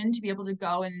cushion to be able to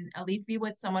go and at least be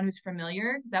with someone who's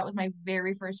familiar, because that was my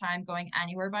very first time going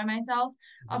anywhere by myself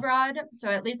Mhm. abroad. So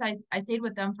at least I stayed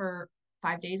with them for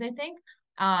 5 days, I think.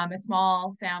 A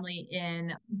small family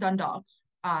in Dundalk,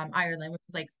 Ireland, which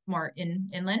is like more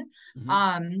inland.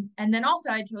 Mhm. And then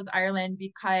also I chose Ireland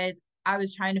because I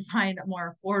was trying to find a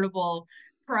more affordable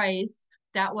price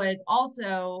that was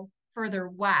also further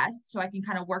west so I can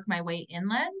kind of work my way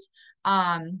inland.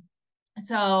 Um,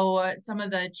 so some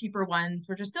of the cheaper ones,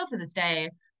 which are still to this day,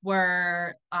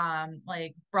 were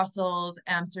like Brussels,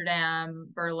 Amsterdam,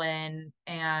 Berlin,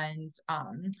 and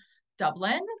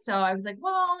Dublin. So I was like,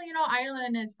 well,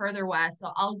 Ireland is further west,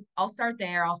 so I'll start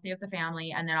there. I'll stay with the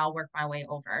family, and then I'll work my way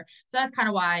over. So that's kind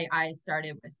of why I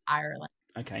started with Ireland.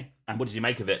 Okay. And what did you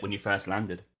make of it when you first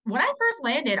landed? When I first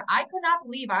landed, I could not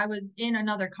believe I was in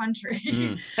another country.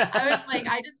 Mm. I was like,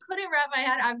 I just couldn't wrap my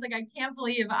head. I was like, I can't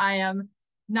believe I am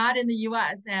not in the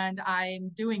US and I'm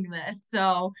doing this.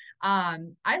 So I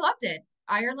loved it.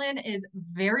 Ireland is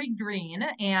very green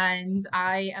and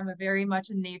I am a very much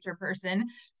a nature person.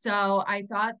 So I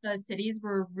thought the cities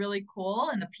were really cool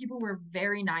and the people were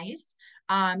very nice.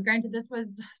 Granted, this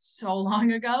was so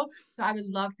long ago, so I would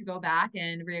love to go back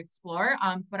and re-explore.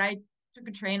 But I took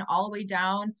a train all the way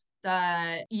down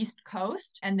the East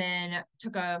Coast and then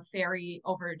took a ferry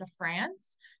over to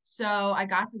France. So I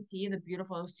got to see the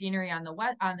beautiful scenery on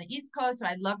the East Coast. So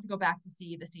I'd love to go back to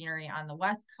see the scenery on the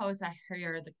West Coast. I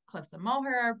hear the cliffs of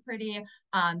Moher are pretty.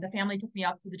 The family took me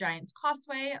up to the Giant's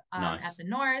Causeway at the Nice.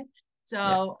 north. Yeah.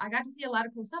 So I got to see a lot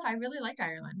of cool stuff. I really liked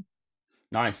Ireland.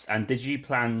 Nice. And did you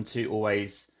plan to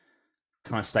always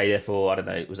kind of stay there for, I don't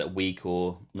know, was it a week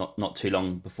or not too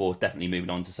long before definitely moving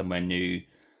on to somewhere new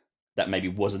that maybe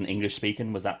wasn't English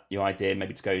speaking? Was that your idea,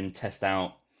 maybe to go and test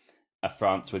out a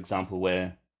France, for example,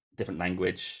 where different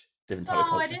language, different No, type of I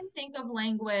culture? didn't think of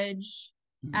language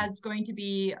Mm. as going to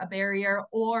be a barrier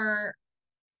or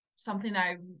something that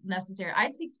I necessarily. I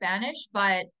speak Spanish,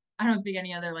 but I don't speak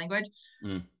any other language.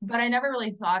 Mm. But I never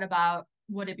really thought about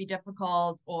would it be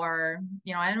difficult or,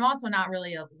 I'm also not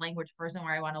really a language person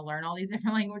where I want to learn all these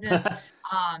different languages.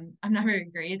 I'm not very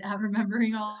great at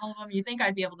remembering all of them. You think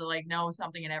I'd be able to like know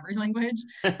something in every language.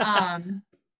 Um,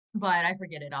 but I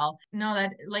forget it all. No,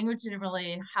 that language didn't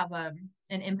really have an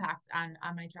impact on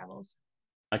my travels.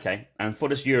 Okay. And for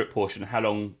this Europe portion, how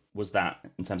long was that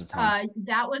in terms of time?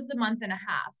 That was a month and a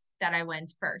half that I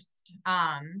went first.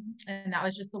 And that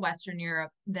was just the Western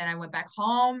Europe. Then I went back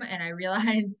home and I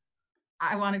realized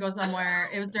I want to go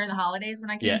somewhere. It was during the holidays when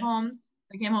I came Yeah. home.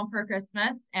 I came home for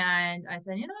Christmas and I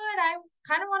said, you know what? I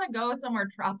kind of want to go somewhere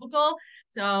tropical.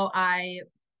 So I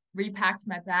repacked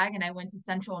my bag and I went to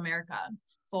Central America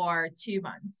for 2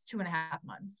 months, 2.5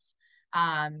 months.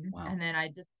 Wow. And then I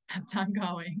just kept on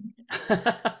going.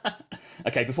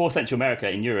 Okay, before Central America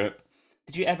in Europe,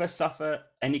 did you ever suffer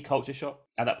any culture shock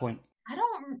at that point? I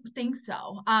don't think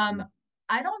so. Mm.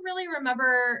 I don't really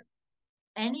remember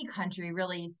any country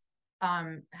really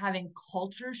having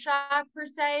culture shock per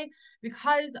se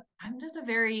because I'm just a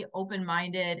very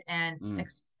open-minded and Mm.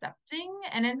 accepting,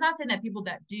 and it's not saying that people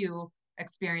that do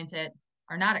experience it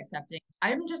are not accepting.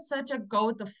 I'm just such a go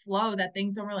with the flow that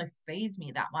things don't really phase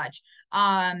me that much.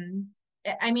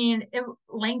 I mean,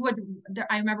 language.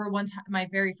 I remember one time, my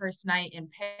very first night in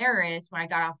Paris, when I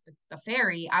got off the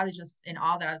ferry, I was just in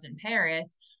awe that I was in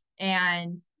Paris,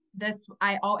 and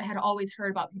I had always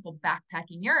heard about people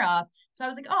backpacking Europe. So I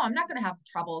was like, oh, I'm not going to have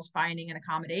troubles finding an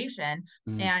accommodation.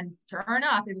 Mm. And sure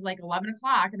enough, it was like 11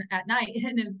 o'clock at night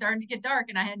and it was starting to get dark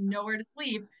and I had nowhere to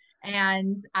sleep.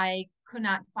 And I could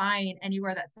not find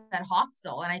anywhere that said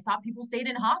hostel. And I thought people stayed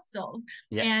in hostels.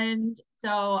 Yeah. And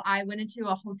so I went into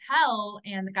a hotel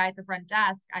and the guy at the front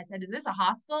desk, I said, is this a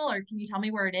hostel or can you tell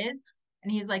me where it is?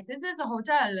 And he's like, this is a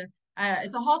hotel.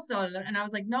 It's a hostel. And I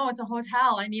was like, no, it's a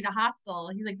hotel. I need a hostel.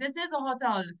 He's like, this is a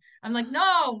hotel. I'm like,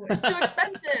 no, it's too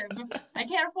expensive. I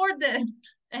can't afford this.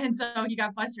 And so he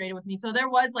got frustrated with me. So there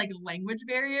was like language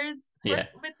barriers Yeah.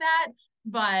 with that,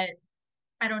 but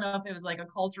I don't know if it was like a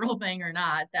cultural thing or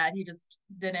not, that he just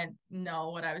didn't know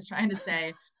what I was trying to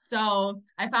say. So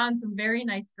I found some very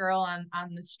nice girl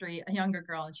on the street, a younger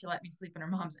girl, and she let me sleep in her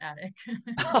mom's attic.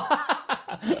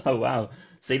 Oh wow.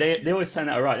 See, they always turn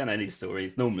out all right, don't they, these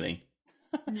stories, normally.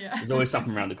 Yeah. There's always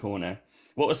something around the corner.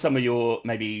 What were some of your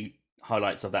maybe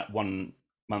highlights of that 1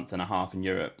 month and a half in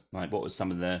Europe? Like, what was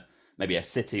some of the maybe a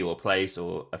city or a place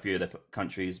or a few of the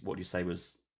countries? What do you say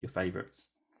was your favorites?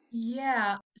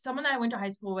 Yeah, someone that I went to high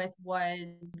school with was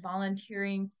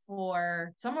volunteering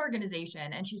for some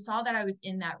organization, and she saw that I was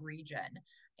in that region.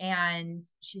 And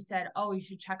she said, oh, you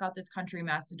should check out this country,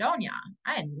 Macedonia.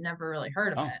 I had never really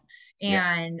heard of Oh, it.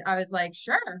 yeah. And I was like,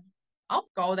 sure, I'll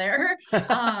go there.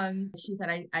 She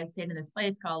said, I stayed in this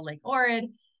place called Lake Ohrid.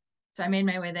 So I made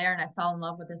my way there and I fell in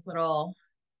love with this little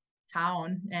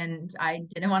town and I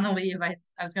didn't want to leave. I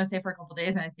was going to stay for a couple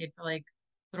days and I stayed for like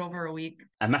a little over a week.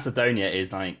 And Macedonia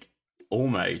is like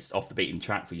almost off the beaten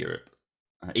track for Europe.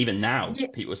 Even now, Yeah,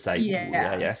 people say, "Ooh, yeah,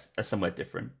 yeah. yes, that's somewhere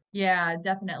different." Yeah,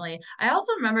 definitely. I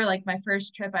also remember like my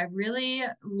first trip, I really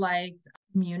liked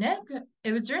Munich.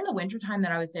 It was during the winter time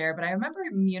that I was there, but I remember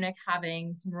Munich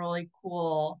having some really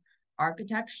cool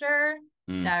architecture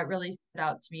Mm. that really stood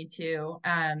out to me too.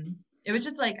 It was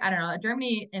just like, I don't know,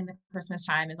 Germany in the Christmas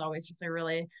time is always just a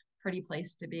really pretty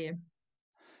place to be.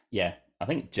 Yeah, I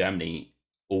think Germany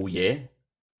all year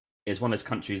is one of those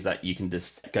countries that you can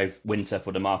just go winter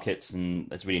for the markets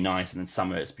and it's really nice, and then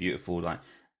summer it's beautiful. Like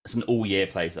it's an all year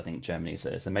place. I think Germany is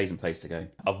it's an amazing place to go.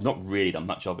 I've not really done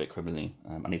much of it criminally.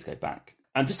 I need to go back.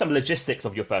 And just some logistics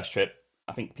of your first trip.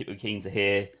 I think people are keen to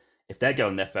hear if they're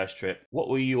going their first trip. What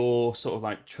were your sort of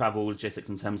like travel logistics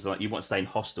in terms of like you want to stay in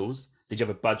hostels? Did you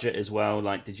have a budget as well?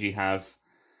 Like did you have,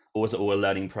 or was it all a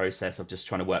learning process of just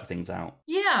trying to work things out?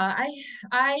 Yeah,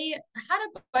 I had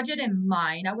a budget in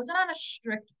mind. I wasn't on a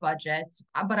strict budget,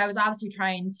 but I was obviously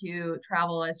trying to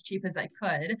travel as cheap as I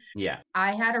could. Yeah.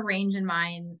 I had a range in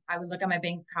mind. I would look at my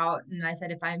bank account and I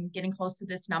said, if I'm getting close to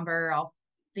this number, I'll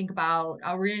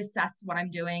reassess what I'm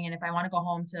doing. And if I want to go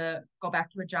home to go back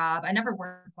to a job, I never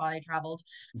worked while I traveled,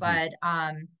 Hmm. but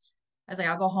I was like,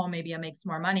 I'll go home, maybe I'll make some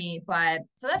more money. But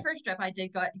so that first trip, I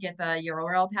did get the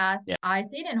Euro pass. Yeah. I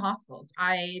stayed in hostels.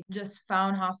 I just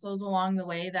found hostels along the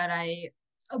way that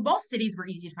most cities were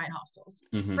easy to find hostels.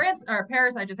 Hmm. France or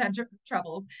Paris, I just had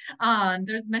troubles.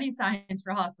 There's many signs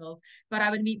for hostels, but I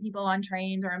would meet people on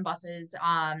trains or in buses,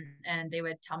 and they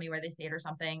would tell me where they stayed or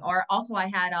something. Or also, I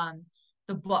had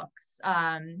the books,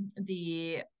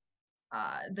 the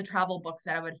travel books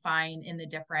that I would find in the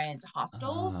different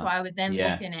hostels. So Ah, I would then look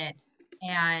yeah. in it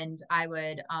and I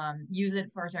would use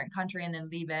it for a certain country and then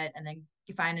leave it and then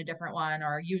find a different one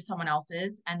or use someone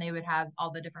else's, and they would have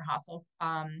all the different hostel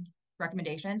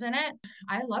recommendations in it.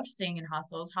 I loved staying in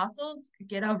hostels. Hostels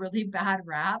get a really bad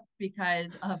rap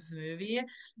because of the movie,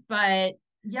 but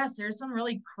yes, there's some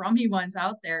really crummy ones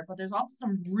out there, but there's also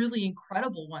some really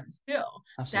incredible ones too that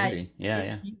Absolutely. Yeah,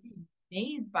 yeah. you'd be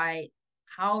amazed by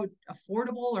how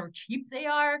affordable or cheap they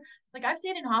are. Like I've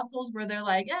stayed in hostels where they're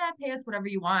like, "Yeah, pay us whatever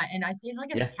you want." And I stayed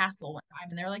like at a Yeah. castle one time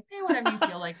and they're like, "Pay whatever you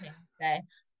feel like paying today."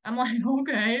 I'm like,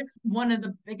 "Okay." One of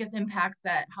the biggest impacts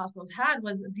that hostels had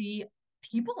was the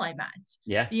people I met.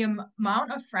 Yeah. The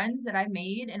amount of friends that I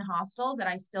made in hostels that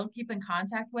I still keep in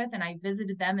contact with, and I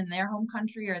visited them in their home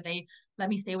country, or they let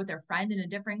me stay with their friend in a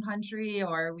different country,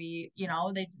 or we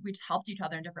just helped each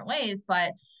other in different ways.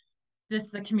 But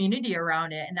the community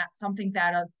around it. And that's something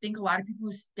that I think a lot of people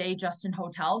who stay just in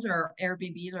hotels or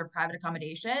Airbnbs or private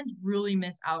accommodations really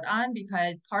miss out on,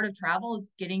 because part of travel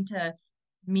is getting to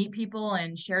meet people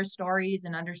and share stories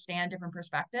and understand different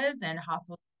perspectives. And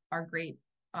hostels are great,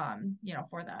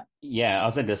 for that. Yeah, I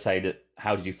was going to say that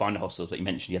how did you find the hostels? But you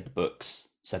mentioned you had the books.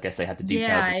 So I guess they had the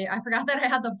Yeah, details. I forgot that I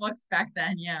had the books back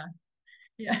then. Yeah.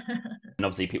 Yeah. And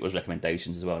obviously people's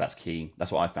recommendations as well. That's key.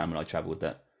 That's what I found when I travelled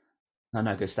that, no,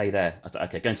 no, go stay there. I was like,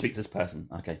 okay, go and speak to this person.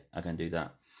 Okay, I can do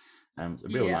that. It's a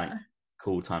real like Yeah.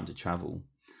 cool time to travel.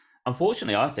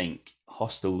 Unfortunately, I think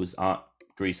hostels are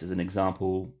Greece as an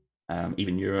example,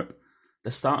 even Europe,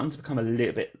 they're starting to become a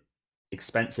little bit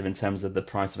expensive in terms of the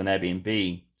price of an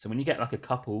Airbnb. So when you get like a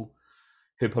couple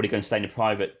who are probably going to stay in a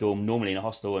private dorm, normally in a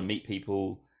hostel, and meet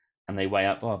people, and they weigh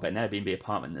up, oh, but an Airbnb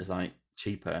apartment is like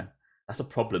cheaper. That's a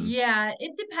problem. Yeah,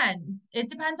 it depends. It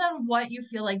depends on what you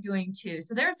feel like doing too.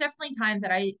 So there's definitely times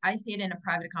that I stayed in a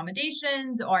private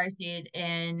accommodations or I stayed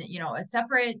in, a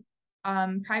separate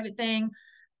private thing.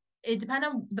 It depended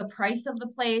on the price of the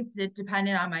place, it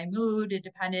depended on my mood, it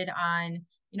depended on,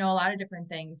 a lot of different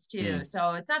things too. Mm,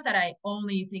 So it's not that I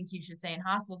only think you should stay in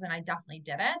hostels, and I definitely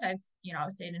didn't. I've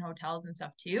stayed in hotels and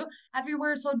stuff too.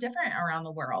 Everywhere is so different around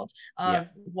the world yeah, of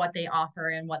what they offer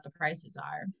and what the prices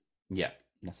are. yeah,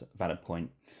 that's a valid point.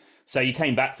 So you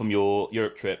came back from your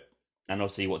Europe trip, and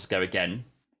obviously you want to go again,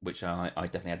 which I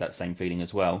definitely had that same feeling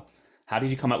as well. How did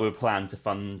you come up with a plan to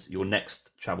fund your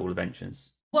next travel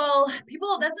adventures? Well,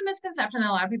 that's a misconception that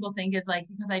a lot of people think is like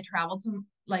because I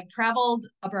traveled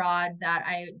abroad that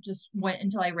I just went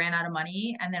until I ran out of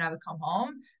money and then I would come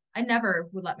home. I never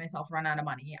would let myself run out of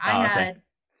money. I Oh, okay. had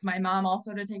my mom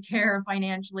also to take care of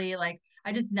financially. Like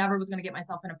I just never was going to get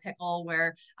myself in a pickle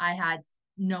where I had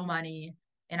no money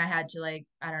and I had to like,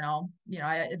 I don't know,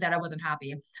 that I wasn't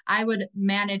happy. I would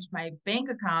manage my bank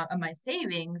account of my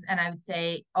savings and I would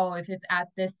say, oh, if it's at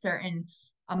this certain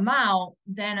amount,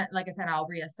 then like I said, I'll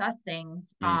reassess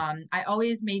things. Mm, I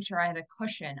always made sure I had a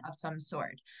cushion of some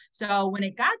sort. So when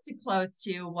it got too close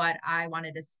to what I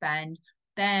wanted to spend,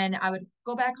 then I would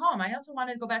go back home. I also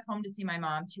wanted to go back home to see my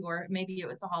mom too, or maybe it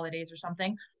was the holidays or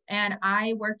something. And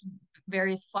I worked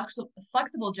various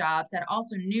flexible jobs that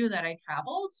also knew that I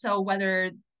traveled. So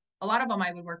whether a lot of them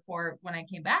I would work for when I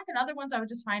came back, and other ones I would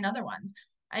just find other ones.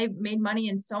 I made money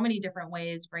in so many different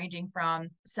ways, ranging from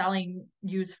selling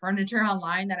used furniture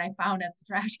online that I found at the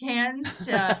trash cans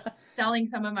to selling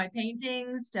some of my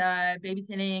paintings to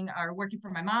babysitting or working for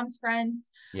my mom's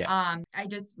friends. Yeah. I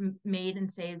just made and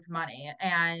saved money.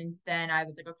 And then I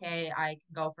was like, okay, I can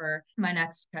go for my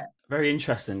next trip. Very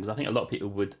interesting, because I think a lot of people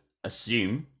would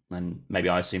assume, and maybe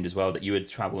I assumed as well, that you would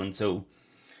travel until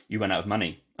you run out of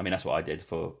money. I mean, that's what I did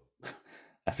for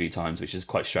a few times, which is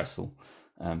quite stressful.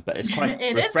 But it's quite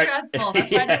It is stressful.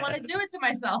 That's why I didn't want to yeah. do it to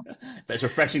myself. But it's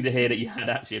refreshing to hear that you had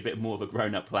actually a bit more of a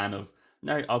grown-up plan of,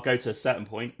 no, I'll go to a certain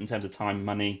point in terms of time,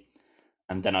 money,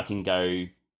 and then I can go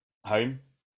home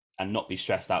and not be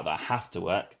stressed out that I have to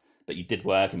work. But you did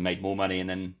work and made more money, and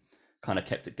then kind of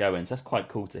kept it going. So that's quite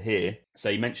cool to hear. So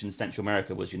you mentioned Central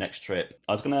America was your next trip.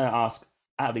 I was going to ask,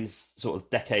 out of these sort of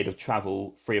decade of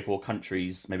travel, 3 or 4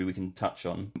 countries maybe we can touch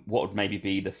on, what would maybe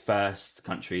be the first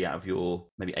country out of your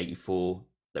maybe 84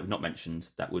 that we've not mentioned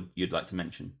that would you'd like to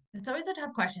mention? It's always a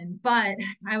tough question, but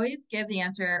I always give the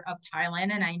answer of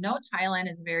Thailand. And I know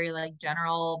Thailand is a very like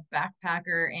general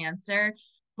backpacker answer,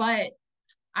 but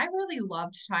I really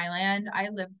loved Thailand. I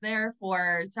lived there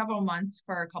for several months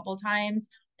for a couple times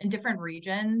in different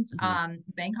regions. Mm-hmm.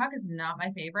 Bangkok is not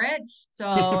my favorite,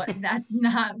 so that's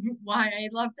not why I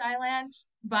love Thailand.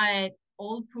 But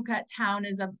Old Phuket town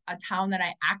is a town that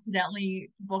I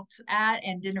accidentally booked at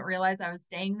and didn't realize I was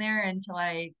staying there until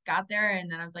I got there.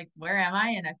 And then I was like, where am I?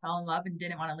 And I fell in love and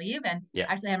didn't want to leave. And Yeah.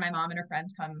 actually had my mom and her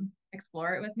friends come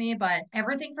explore it with me. But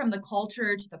everything from the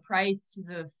culture to the price to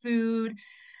the food,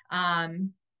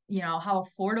 um, how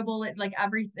affordable it, like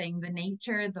everything, the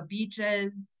nature, the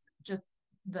beaches, just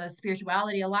the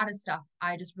spirituality, a lot of stuff.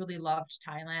 I just really loved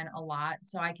Thailand a lot.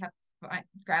 So I kept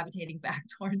gravitating back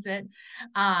towards it.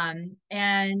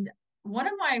 And one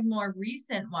of my more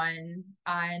recent ones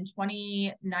in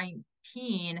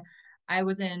 2019, I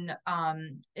was in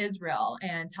Israel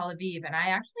and Tel Aviv, and I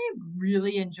actually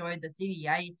really enjoyed the city.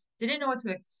 I didn't know what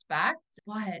to expect,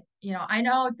 but I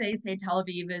know they say Tel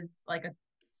Aviv is like a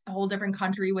whole different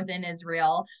country within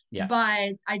Israel. Yeah.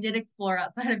 But I did explore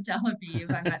outside of Tel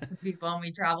Aviv. I met some people and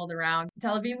we traveled around.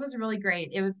 Tel Aviv was really great.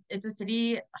 It's a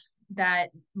city that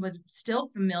was still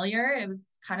familiar. It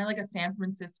was kind of like a San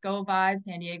Francisco vibe,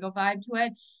 San Diego vibe to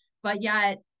it, but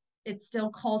yet it's still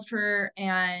culture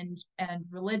and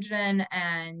religion,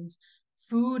 and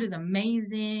food is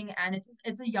amazing, and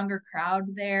it's a younger crowd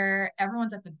there.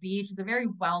 Everyone's at the beach. It's a very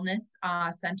wellness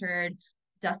centered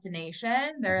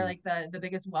destination. They're Mm-hmm. like the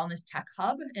biggest wellness tech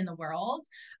hub in the world.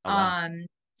 Oh wow.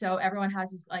 So everyone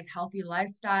has this like healthy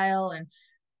lifestyle, and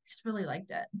just really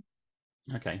liked it.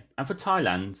 Okay. And for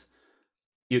Thailand,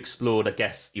 you explored, I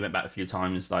guess you went back a few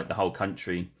times, like the whole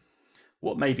country.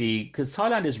 What maybe, because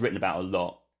Thailand is written about a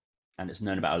lot and it's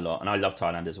known about a lot, and I love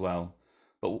Thailand as well.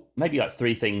 But maybe like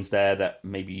 3 things there that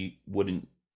maybe you wouldn't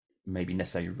maybe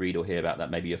necessarily read or hear about, that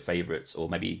maybe your favorites, or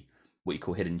maybe what you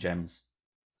call hidden gems.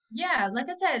 Yeah, like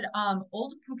I said,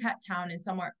 Old Phuket town is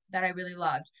somewhere that I really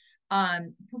loved.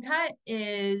 Phuket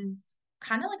is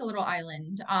kind of like a little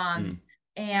island. Mm.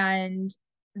 And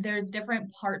there's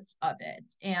different parts of it.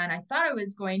 And I thought I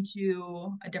was going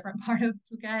to a different part of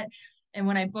Phuket. And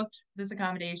when I booked this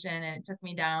accommodation and it took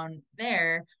me down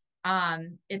there,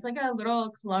 it's like a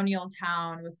little colonial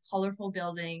town with colorful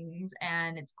buildings,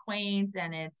 and it's quaint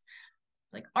and it's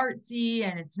like artsy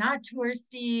and it's not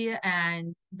touristy.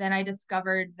 And then I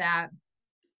discovered that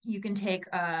you can take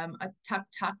a tuk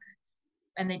tuk,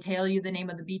 and they tell you the name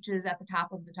of the beaches at the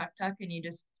top of the tuk tuk, and you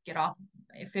just get off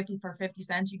 50 for 50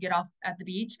 cents. You get off at the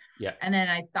beach. Yeah. And then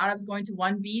I thought I was going to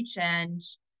one beach, and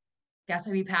guess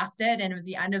we passed it, and it was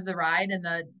the end of the ride, and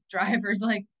the driver's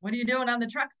like, what are you doing on the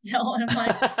truck still? And I'm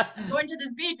like, I'm going to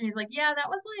this beach. And he's like, yeah, that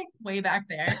was like way back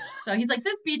there. So he's like,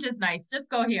 this beach is nice, just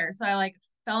go here. So I like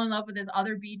fell in love with this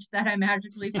other beach that I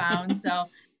magically found. So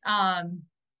I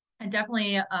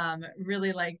definitely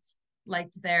really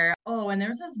liked there. Oh, and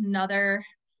there's this another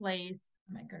place.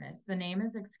 Oh my goodness, the name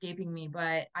is escaping me,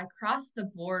 but I crossed the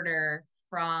border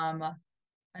from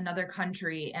another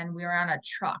country, and we were on a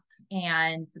truck,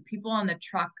 and the people on the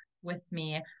truck with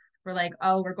me were like,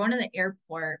 oh, we're going to the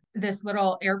airport. This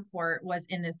little airport was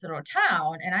in this little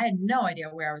town, and I had no idea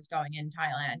where I was going in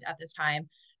Thailand at this time.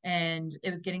 And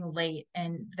it was getting late,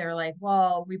 and they're like,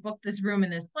 well, we booked this room in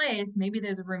this place, maybe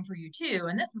there's a room for you too.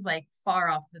 And this was like far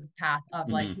off the path of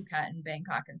like Mm. Phuket and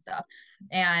Bangkok and stuff.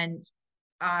 And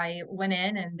I went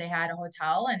in, and they had a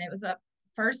hotel, and it was a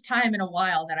first time in a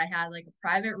while that I had like a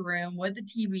private room with a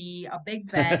TV, a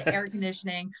big bed, air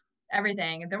conditioning.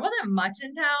 everything. There wasn't much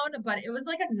in town, but it was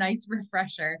like a nice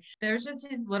refresher. There's just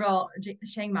these little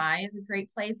Chiang Mai is a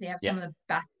great place. They have Yeah. some of the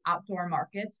best outdoor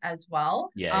markets as well.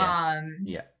 Yeah.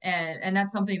 Yeah. Yeah. And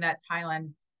that's something that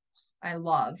Thailand I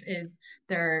love is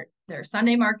their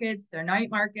Sunday markets, their night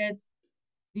markets.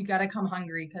 You got to come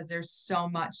hungry because there's so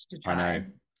much to I try. know.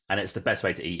 And it's the best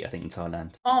way to eat, I think, in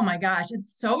Thailand. Oh my gosh,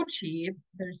 it's so cheap.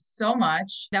 There's so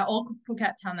much. That old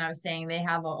Phuket town that I was saying, they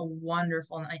have a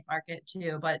wonderful night market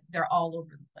too, but they're all over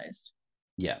the place.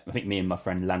 Yeah. I think me and my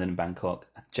friend landed in Bangkok,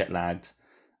 jet lagged,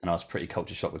 and I was pretty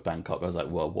culture shocked with Bangkok. I was like,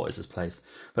 whoa, what is this place?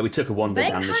 But we took a wander down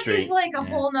the Bangkok is street. like a Yeah.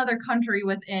 whole nother country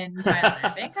within Thailand.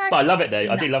 But I Bangkok's love it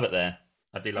though. I do love it nuts. there.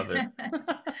 I do love it.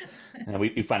 And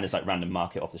we found this like random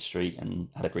market off the street and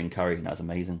had a green curry, and that was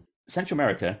amazing. Central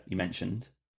America, you mentioned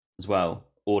as well,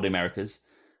 or the Americas.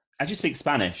 As you speak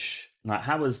Spanish, like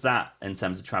how was that in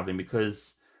terms of traveling?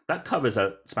 Because that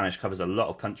Spanish covers a lot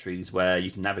of countries where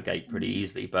you can navigate pretty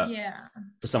easily. But Yeah.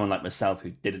 for someone like myself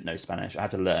who didn't know Spanish, I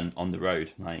had to learn on the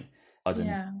road. Like I was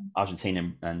in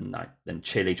Argentina and like then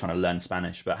Chile trying to learn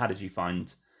Spanish. But how did you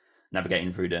find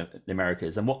navigating through the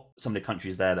Americas, and what some of the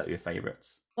countries there that are your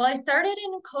favorites? Well, I started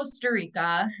in Costa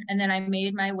Rica and then I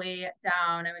made my way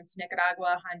down. I went to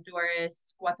Nicaragua,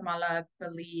 Honduras, Guatemala,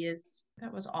 Belize.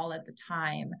 That was all at the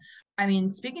time. I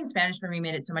mean, speaking Spanish for me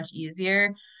made it so much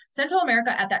easier. Central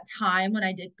America at that time when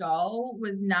I did go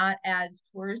was not as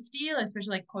touristy,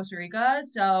 especially like Costa Rica.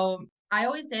 So I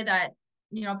always say that,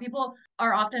 people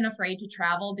are often afraid to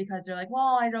travel because they're like,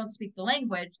 well, I don't speak the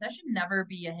language. That should never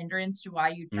be a hindrance to why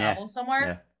you Yeah, travel somewhere.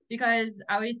 yeah, Because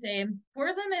I always say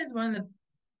tourism is one of the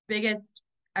biggest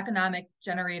economic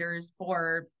generators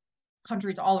for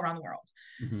countries all around the world.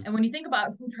 mm-hmm. And when you think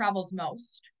about who travels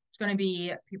most, it's going to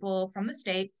be people from the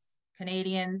States,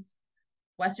 Canadians,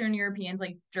 Western Europeans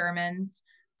like Germans,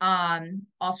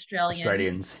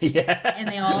 Australians, yeah, and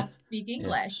they all speak yeah,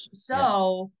 English. yeah.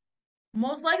 So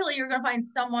most likely you're going to find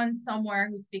someone somewhere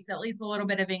who speaks at least a little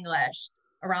bit of English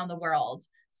around the world.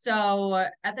 So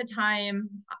at the time,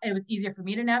 it was easier for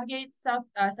me to navigate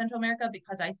Central America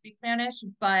because I speak Spanish.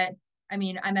 But I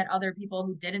mean, I met other people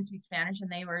who didn't speak Spanish and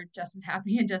they were just as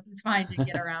happy and just as fine to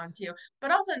get around too.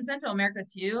 But also in Central America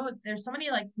too, there's so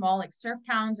many like small like surf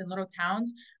towns and little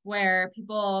towns where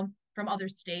people from other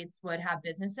states would have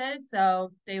businesses,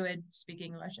 so they would speak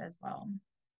English as well.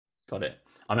 Got it.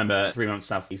 I remember 3 months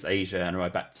Southeast Asia and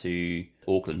right back to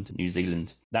Auckland, New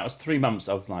Zealand. That was 3 months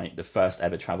of like the first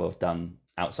ever travel I've done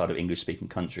outside of English speaking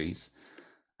countries.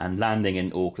 And landing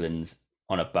in Auckland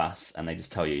on a bus and they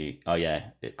just tell you, oh yeah,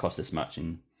 it costs this much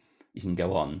and you can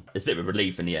go on. It's a bit of a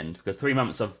relief in the end because 3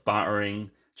 months of bartering,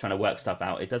 trying to work stuff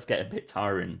out, it does get a bit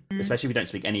tiring, especially if you don't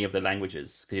speak any of the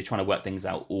languages because you're trying to work things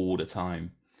out all the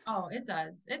time. Oh, it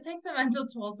does. It takes a mental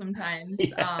toll sometimes.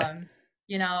 Yeah.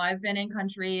 I've been in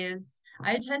countries,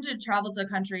 I tend to travel to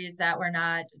countries that were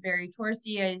not very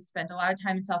touristy. I spent a lot of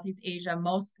time in Southeast Asia,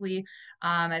 mostly.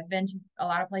 I've been to a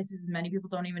lot of places many people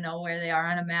don't even know where they are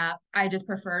on a map. I just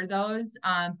prefer those.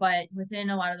 But within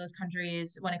a lot of those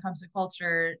countries, when it comes to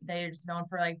culture, they're just known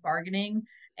for like bargaining.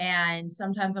 And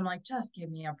sometimes I'm like, just give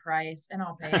me a price and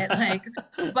I'll pay it. Like,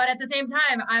 but at the same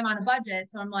time, I'm on a budget.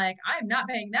 So I'm like, I'm not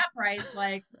paying that price.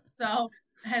 Like, so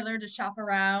I learned to shop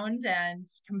around and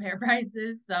compare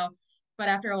prices. So, but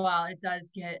after a while,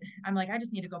 I'm like, I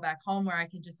just need to go back home where I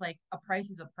can just like, a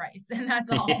price is a price and that's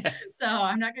all. Yeah. So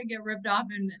I'm not going to get ripped off.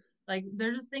 And like,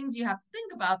 there's just things you have to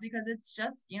think about because it's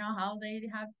just, how they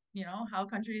have, how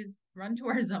countries run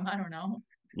tourism. I don't know.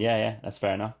 Yeah, that's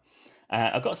fair enough.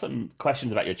 I've got some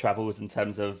questions about your travels in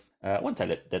terms of, I won't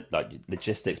say like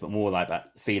logistics, but more like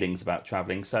about feelings about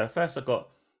traveling. So first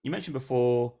you mentioned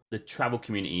before the travel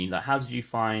community, like how did you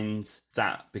find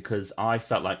that? Because I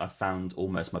felt like I found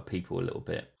almost my people a little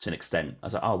bit to an extent. I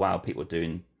was like, oh wow, people are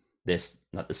doing this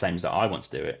like the same as that I want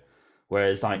to do it.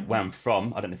 Whereas like where I'm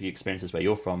from, I don't know if you experience this where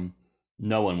you're from,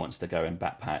 no one wants to go and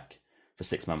backpack for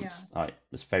 6 months. Yeah. Like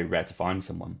it's very rare to find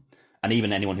someone. And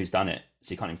even anyone who's done it,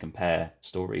 so you can't even compare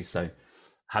stories. So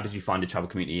how did you find the travel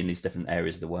community in these different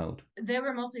areas of the world? They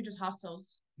were mostly just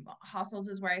hostels. Hostels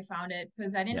is where I found it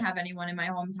because I didn't Yeah. have anyone in my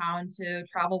hometown to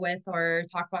travel with or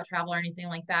talk about travel or anything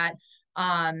like that.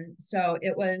 So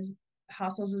it was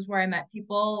hostels is where I met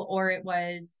people, or it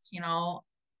was,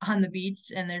 on the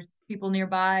beach and there's people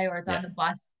nearby, or it's on Yeah. the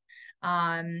bus.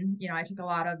 I took a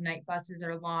lot of night buses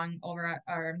or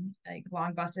like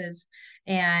long buses.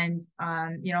 And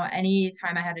any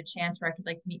time I had a chance where I could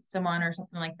like meet someone or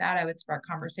something like that, I would spark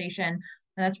conversation. And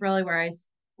that's really where I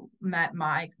met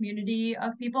my community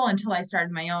of people until I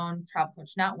started my own travel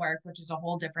coach network, which is a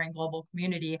whole different global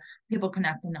community. People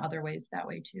connect in other ways that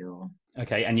way too.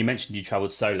 Okay, and you mentioned you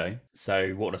traveled solo. So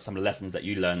what are some of the lessons that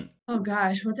you learned? Oh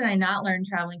gosh, what did I not learn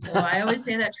traveling solo? I always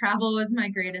say that travel was my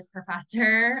greatest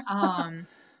professor.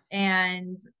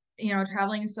 And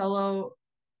traveling solo,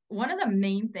 one of the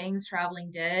main things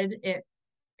traveling did,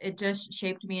 it just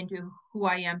shaped me into who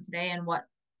I am today and what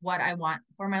I want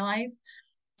for my life.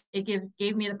 It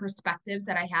gave me the perspectives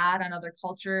that I had on other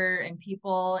culture and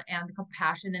people, and the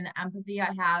compassion and the empathy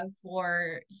I have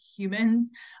for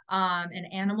humans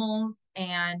and animals.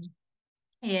 And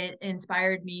it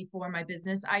inspired me for my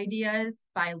business ideas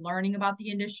by learning about the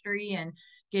industry and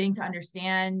getting to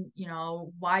understand,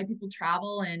 why people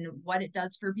travel and what it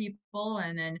does for people.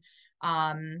 And then,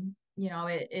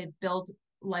 it built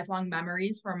lifelong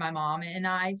memories for my mom and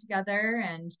I together.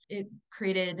 And it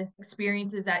created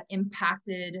experiences that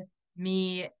impacted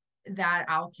me that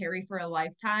I'll carry for a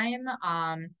lifetime.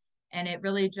 And it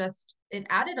really it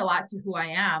added a lot to who I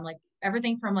am, like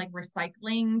everything from like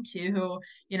recycling to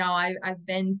I've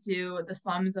been to the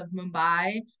slums of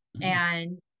Mumbai Mhm.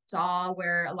 and saw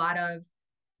where a lot of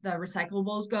the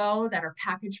recyclables go that are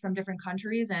packaged from different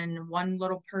countries, and one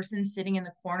little person sitting in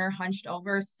the corner hunched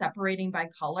over separating by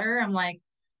color. I'm like,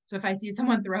 so if I see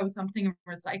someone throw something in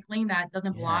recycling that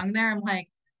doesn't Yeah. belong there, I'm like,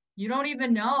 you don't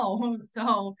even know.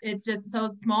 So it's just so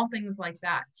small things like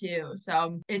that too.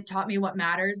 So it taught me what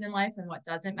matters in life and what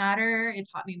doesn't matter. It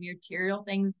taught me material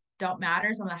things don't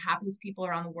matter. Some of the happiest people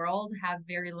around the world have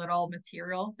very little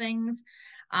material things.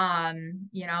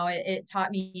 It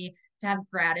taught me to have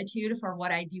gratitude for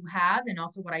what I do have, and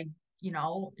also what I,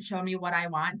 show me what I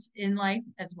want in life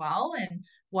as well, and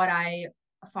what I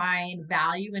find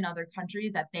value in other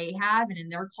countries that they have and in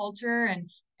their culture and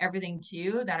everything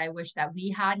too that I wish that we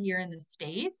had here in the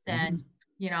States. And,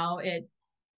 Mhm. it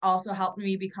also helped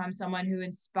me become someone who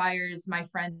inspires my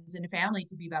friends and family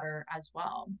to be better as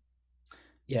well.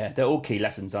 Yeah, they're all key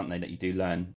lessons, aren't they, that you do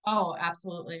learn. Oh,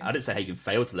 absolutely. I don't say how you can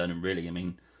fail to learn them, really. I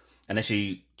mean, unless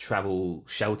you travel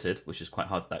sheltered, which is quite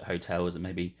hard, like hotels and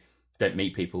maybe don't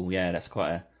meet people. Yeah, that's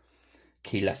quite a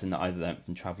key lesson that I've learned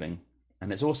from traveling.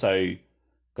 And it's also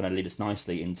going to lead us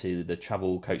nicely into the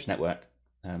travel coach network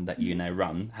that you now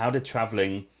run. How did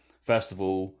traveling, first of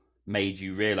all, made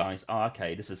you realize, oh,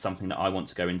 okay, this is something that I want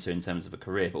to go into in terms of a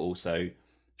career, but also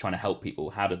trying to help people?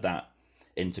 How did that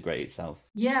integrate itself?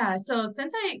 Yeah. So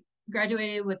since I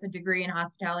graduated with a degree in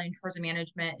hospitality and tourism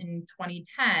management in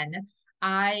 2010,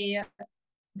 I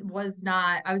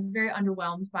I was very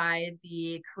underwhelmed by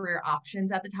the career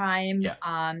options at the time.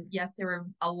 Yeah. Yes, there were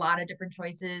a lot of different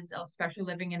choices, especially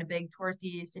living in a big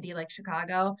touristy city like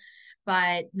Chicago,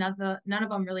 but none of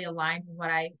them really aligned with what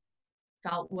I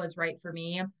felt was right for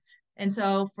me. And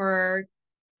so for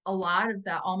a lot of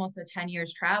that, almost the 10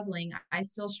 years traveling, I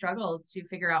still struggled to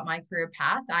figure out my career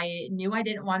path. I knew I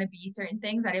didn't want to be certain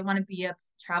things. I didn't want to be a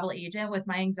travel agent with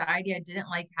my anxiety. I didn't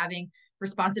like having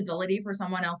responsibility for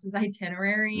someone else's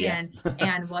itinerary Yeah.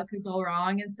 and what could go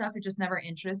wrong and stuff. It just never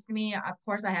interested me. Of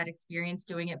course, I had experience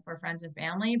doing it for friends and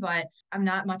family, but I'm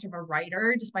not much of a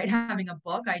writer. Despite having a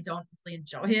book, I don't really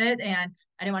enjoy it. And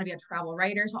I didn't want to be a travel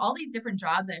writer. So all these different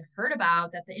jobs I heard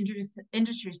about that the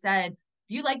industry said,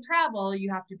 if you like travel,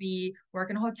 you have to work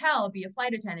in a hotel, be a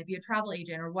flight attendant, be a travel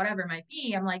agent, or whatever it might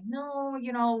be. I'm like,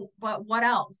 no, but what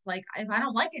else? Like, if I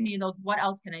don't like any of those, what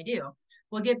else can I do?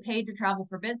 Well, get paid to travel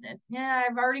for business. Yeah,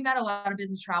 I've already met a lot of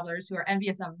business travelers who are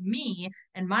envious of me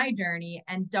and my journey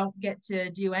and don't get to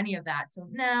do any of that. So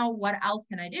now what else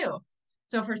can I do?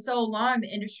 So for so long, the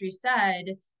industry said,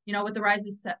 with the rise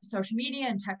of social media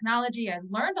and technology, I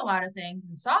learned a lot of things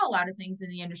and saw a lot of things in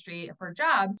the industry for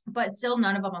jobs, but still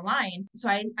none of them aligned. So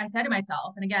I said to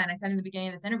myself, and again, I said in the beginning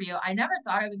of this interview, I never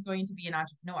thought I was going to be an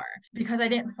entrepreneur because I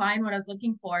didn't find what I was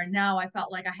looking for. And now I felt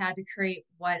like I had to create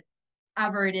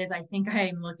whatever it is I think I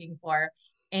am looking for.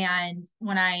 And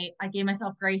when I gave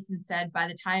myself grace and said, by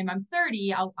the time I'm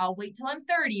 30, I'll wait till I'm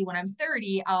 30. When I'm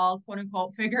 30, I'll quote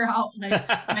unquote figure out like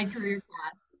my career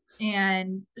path.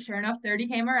 And sure enough, 30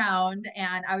 came around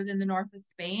and I was in the north of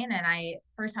Spain, and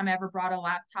first time I ever brought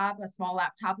a small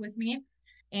laptop with me.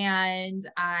 And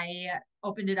I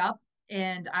opened it up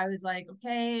and I was like,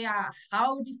 okay,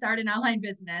 how would you start an online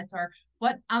business, or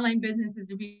what online businesses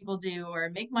do people do or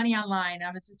make money online?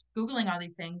 I was just Googling all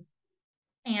these things.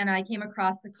 And I came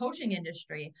across the coaching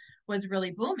industry was really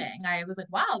booming. I was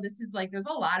like, wow, this is like, there's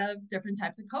a lot of different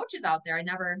types of coaches out there. I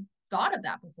never thought of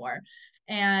that before.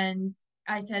 And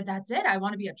I said, that's it. I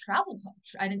want to be a travel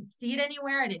coach. I didn't see it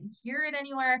anywhere. I didn't hear it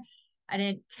anywhere. I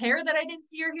didn't care that I didn't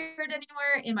see or hear it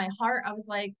anywhere. In my heart, I was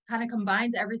like, kind of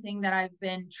combines everything that I've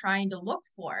been trying to look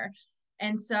for.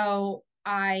 And so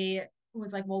I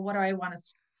was like, well, what do I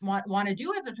want to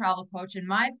do as a travel coach? And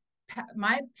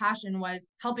my passion was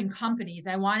helping companies.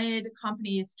 I wanted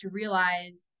companies to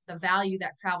realize the value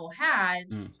that travel has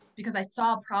Mm. because I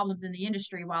saw problems in the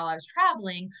industry while I was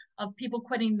traveling of people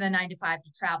quitting the 9 to 5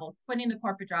 to travel, quitting the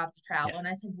corporate job to Yeah. travel. And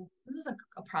I said, well, this is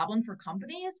a problem for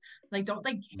companies. Like, don't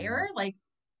they care? Mm. Like,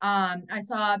 I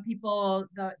saw people,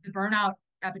 the burnout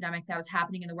epidemic that was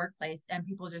happening in the workplace and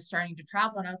people just starting to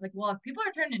travel. And I was like, well, if people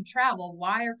are turning to travel,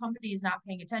 why are companies not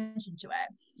paying attention to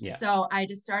it? Yeah. So I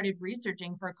just started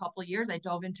researching for a couple of years. I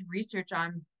dove into research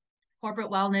on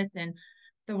corporate wellness and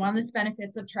the wellness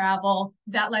benefits of travel.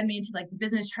 That led me into like the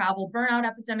business travel burnout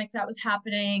epidemic that was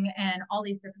happening and all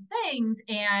these different things.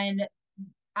 And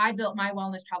I built my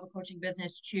wellness travel coaching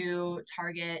business to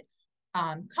target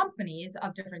companies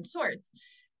of different sorts.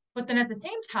 But then at the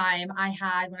same time,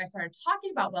 when I started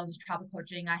talking about wellness travel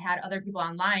coaching, I had other people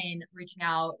online reaching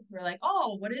out who were like,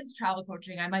 oh, what is travel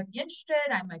coaching? I might be interested.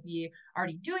 I might be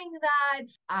already doing that.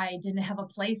 I didn't have a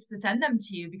place to send them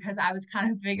to because I was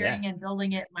kind of Yeah. figuring and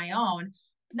building it my own.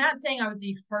 Not saying I was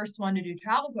the first one to do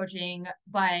travel coaching,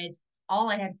 but all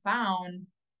I had found,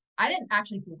 I didn't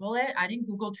actually Google it. I didn't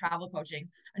Google travel coaching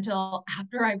until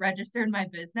after I registered my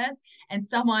business and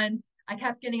I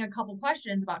kept getting a couple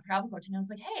questions about travel coaching. I was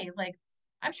like, hey, like,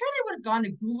 I'm sure they would have gone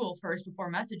to Google first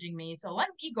before messaging me. So let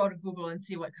me go to Google and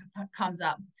see what comes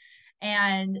up.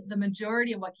 And the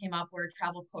majority of what came up were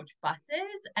travel coach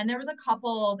buses. And there was a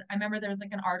couple, I remember there was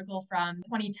like an article from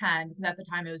 2010, because at the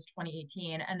time it was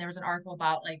 2018. And there was an article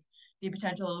about like the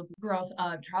potential growth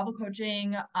of travel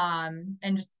coaching. And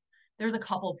just there was a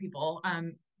couple of people.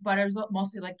 But it was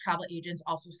mostly like travel agents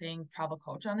also saying travel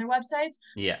coach on their websites,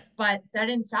 Yeah. but that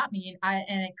didn't stop me.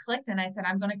 And it clicked, and I said,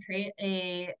 I'm going to create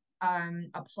a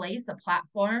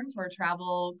platform for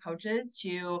travel coaches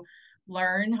to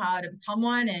learn how to become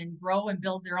one and grow and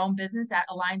build their own business that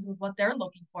aligns with what they're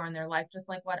looking for in their life, just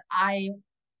like what I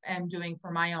am doing for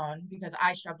my own, because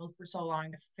I struggled for so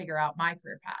long to figure out my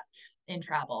career path in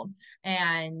travel.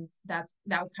 And that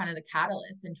was kind of the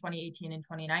catalyst in 2018 and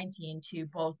 2019 to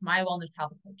both my wellness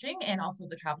travel coaching and also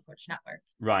the Travel Coach Network.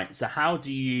 Right. So how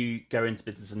do you go into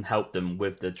business and help them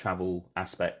with the travel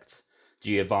aspect?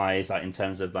 Do you advise like in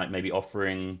terms of like maybe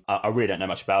offering, I really don't know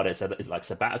much about it. So is it like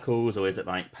sabbaticals or is it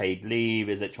like paid leave?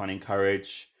 Is it trying to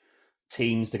encourage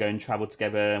teams to go and travel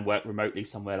together and work remotely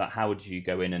somewhere? Like how would you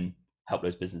go in and help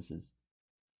those businesses?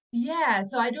 Yeah,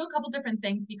 so I do a couple different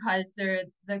things because the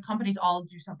companies all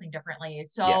do something differently. Yeah.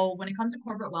 So when it comes to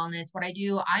corporate wellness, what I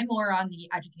do, I'm more on the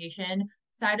education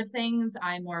side of things.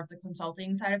 I'm more of the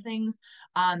consulting side of things,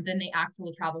 than the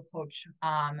actual travel coach.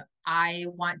 I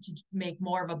want to make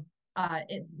more of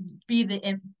be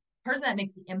the person that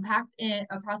makes the impact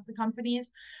across the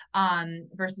companies,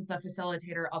 versus the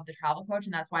facilitator of the travel coach,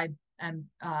 and that's why I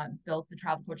built the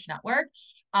Travel Coach Network.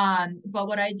 But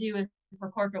what I do is for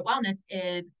corporate wellness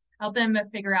is help them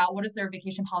figure out what does their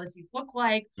vacation policies look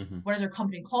like, Hmm. what does their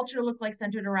company culture look like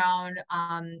centered around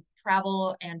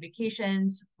travel and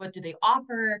vacations, what do they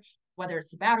offer, whether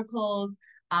it's sabbaticals.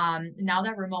 Now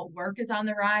that remote work is on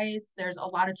the rise, there's a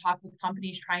lot of talk with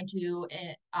companies trying to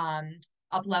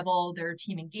up level their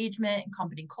team engagement and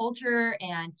company culture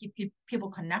and keep people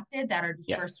connected that are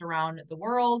Yeah. dispersed around the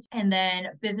world. And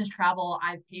then business travel,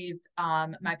 I've paved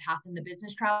my path in the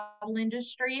business travel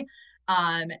industry.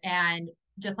 And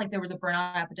just like there was a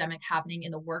burnout epidemic happening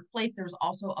in the workplace, there was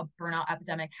also a burnout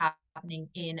epidemic happening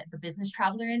in the business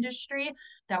traveler industry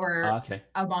that were Okay.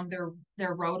 among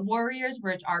their road warriors,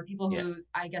 which are people Yeah. who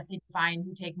I guess they define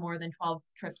who take more than 12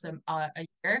 trips a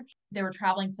year. They were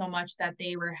traveling so much that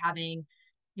they were having,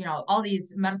 all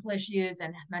these medical issues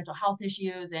and mental health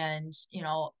issues and,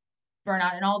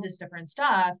 burnout and all this different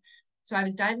stuff. So I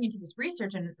was diving into this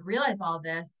research and realized all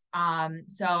this.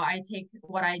 So I take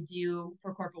what I do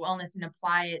for corporate wellness and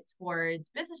apply it towards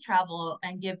business travel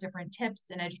and give different tips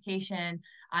and education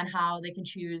on how they can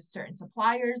choose certain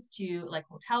suppliers to like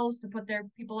hotels to put their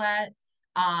people at,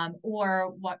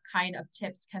 or what kind of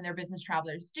tips can their business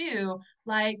travelers do,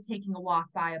 like taking a walk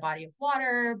by a body of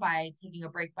water, by taking a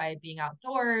break by being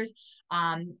outdoors,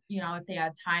 if they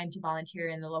have time to volunteer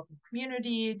in the local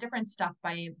community, different stuff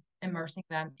by immersing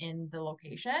them in the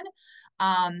location.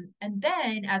 And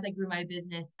then as I grew my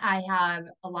business, I have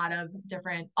a lot of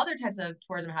different other types of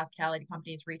tourism and hospitality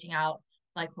companies reaching out,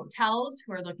 like hotels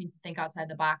who are looking to think outside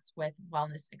the box with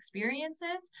wellness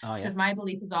experiences. Oh yeah. Because my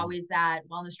belief is Mm. always that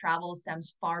wellness travel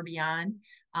stems far beyond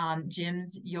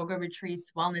gyms, yoga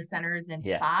retreats, wellness centers, and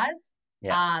Yeah. spas.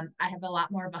 Yeah. I have a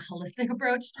lot more of a holistic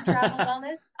approach to travel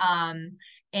wellness.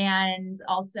 And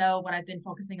also what I've been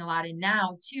focusing a lot in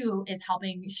now too is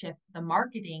helping shift the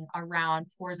marketing around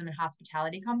tourism and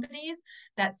hospitality companies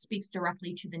that speaks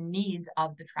directly to the needs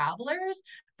of the travelers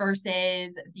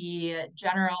versus the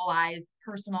generalized,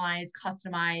 personalized,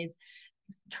 customized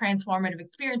transformative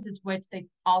experiences, which they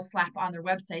all slap on their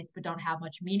websites but don't have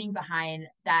much meaning behind,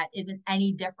 that isn't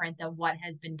any different than what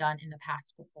has been done in the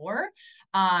past before.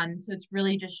 So it's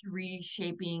really just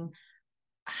reshaping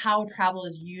how travel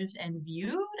is used and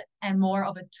viewed, and more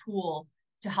of a tool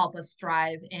to help us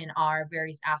thrive in our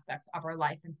various aspects of our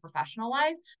life and professional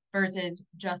life versus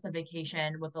just a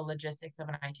vacation with the logistics of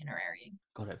an itinerary.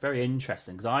 Got it. Very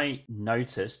interesting, because I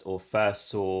noticed or first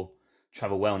saw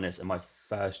travel wellness in my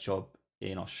first job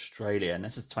in Australia, and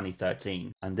this is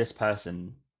 2013. And this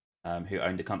person who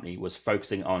owned the company was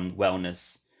focusing on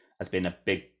wellness as being a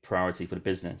big priority for the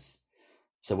business.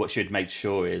 So what she'd make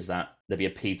sure is that there'd be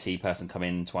a PT person come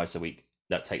in twice a week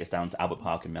that take us down to Albert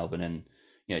Park in Melbourne and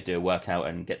do a workout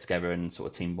and get together and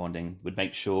sort of team bonding. Would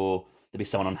make sure there'd be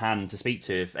someone on hand to speak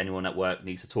to if anyone at work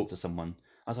needs to talk to someone.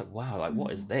 I was like, wow, like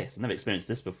what is this? I've never experienced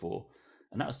this before.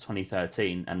 And that was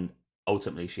 2013. And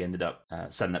ultimately, she ended up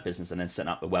selling that business and then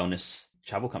setting up a wellness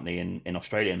travel company in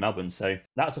Australia, in Melbourne. So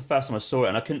that was the first time I saw it,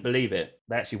 and I couldn't believe it.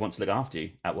 They actually want to look after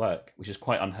you at work, which is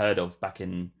quite unheard of back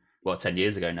in, 10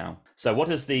 years ago now. So what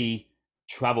does the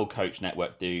Travel Coach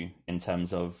Network do in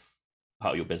terms of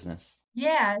part of your business?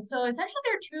 Yeah, so essentially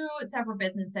there are two separate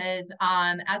businesses.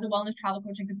 As a wellness travel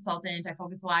coach and consultant, I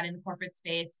focus a lot in the corporate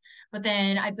space, but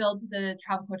then I built the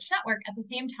Travel Coach Network at the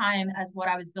same time as what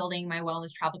I was building my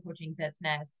wellness travel coaching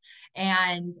business.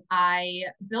 And I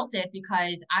built it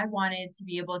because I wanted to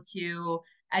be able to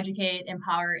educate,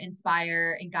 empower,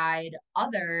 inspire, and guide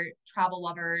other travel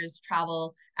lovers,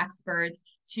 travel experts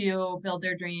to build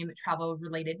their dream travel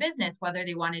related business, whether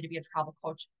they wanted to be a travel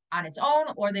coach on its own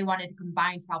or they wanted to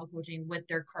combine travel coaching with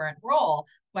their current role,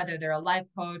 whether they're a life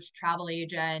coach, travel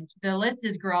agent. The list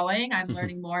is growing. I'm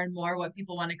learning more and more what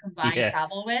people want to combine Yeah.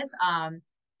 travel with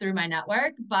through my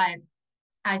network. But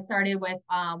I started with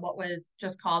what was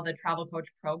just called the Travel Coach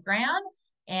Program.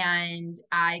 And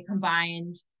I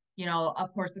combined,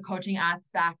 of course, the coaching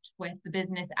aspect with the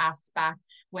business aspect,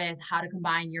 with how to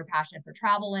combine your passion for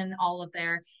travel and all of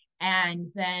there.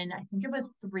 And then I think it was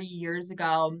 3 years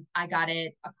ago, I got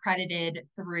it accredited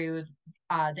through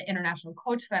the International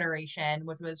Coach Federation,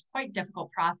 which was quite a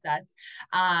difficult process.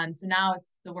 So now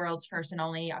it's the world's first and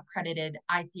only accredited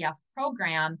ICF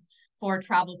program for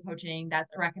travel coaching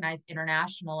that's recognized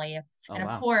internationally. Oh, And of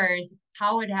wow. course,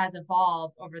 how it has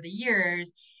evolved over the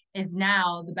years is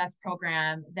now the best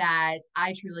program that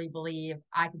I truly believe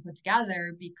I can put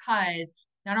together, because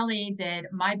not only did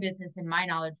my business and my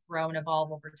knowledge grow and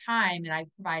evolve over time, and I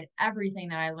provide everything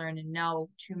that I learn and know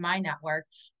to my network,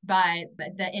 but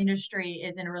the industry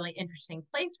is in a really interesting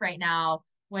place right now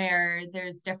where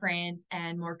there's different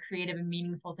and more creative and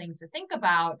meaningful things to think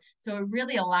about. So it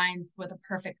really aligns with a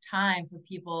perfect time for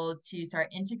people to start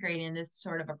integrating this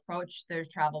sort of approach to their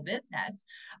travel business.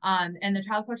 And the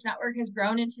Travel Coach Network has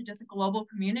grown into just a global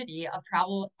community of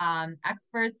travel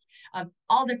experts of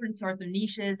all different sorts of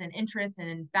niches and interests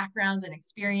and backgrounds and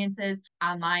experiences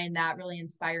online that really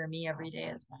inspire me every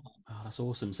day as well. Oh, that's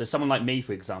awesome. So someone like me,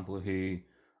 for example, who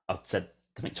I've said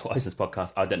I think twice this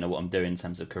podcast, I don't know what I'm doing in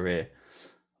terms of career,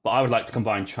 but I would like to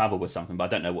combine travel with something, but I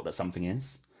don't know what that something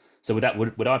is. So would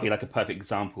I be like a perfect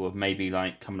example of maybe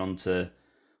like coming on to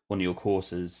one of your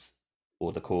courses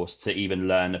or the course to even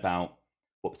learn about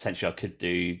what potentially I could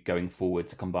do going forward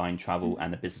to combine travel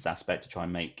and the business aspect to try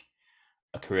and make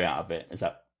a career out of it? Is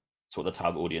that sort of the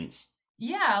target audience?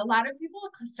 Yeah, a lot of people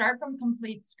start from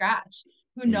complete scratch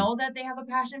who Mm, know that they have a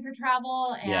passion for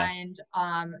travel yeah. and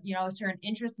certain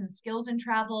interests and skills in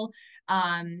travel.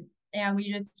 And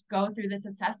we just go through this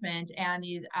assessment and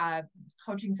these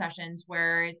coaching sessions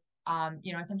where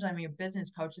essentially I'm your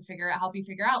business coach to help you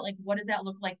figure out, like, what does that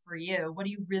look like for you? What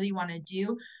do you really want to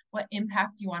do? What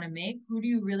impact do you want to make? Who do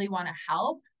you really want to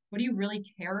help? What do you really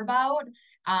care about?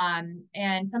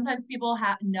 And sometimes people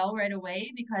know right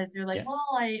away because they're like, Yeah. well,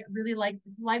 I really like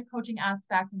the life coaching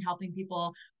aspect and helping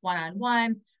people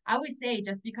one-on-one. I always say,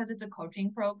 just because it's a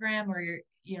coaching program or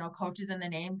coaches in the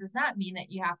name does not mean that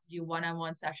you have to do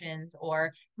one-on-one sessions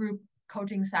or group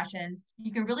coaching sessions.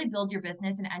 You can really build your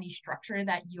business in any structure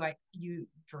that you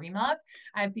dream of.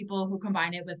 I have people who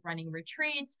combine it with running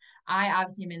retreats. I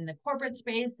obviously am in the corporate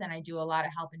space and I do a lot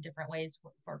of help in different ways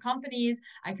for companies.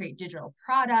 I create digital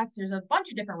products. There's a bunch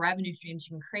of different revenue streams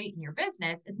you can create in your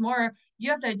business. It's more,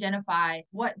 you have to identify,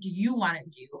 what do you want to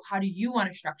do? How do you want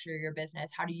to structure your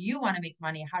business? How do you want to make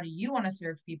money? How do you want to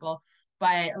serve people?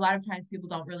 But a lot of times people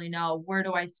don't really know, where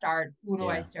do I start? Who do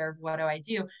I Yeah. serve? What do I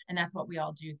do? And that's what we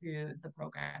all do through the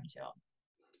program too.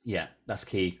 Yeah, that's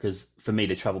key, because for me,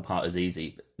 the travel part is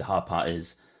easy. But the hard part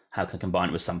is how can I combine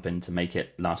it with something to make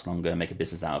it last longer and make a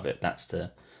business out of it.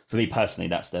 For me personally,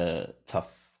 that's the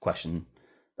tough question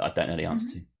that I don't know the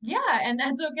answer Yeah, and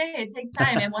that's okay. It takes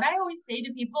time. And what I always say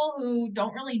to people who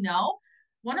don't really know,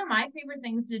 one of my favorite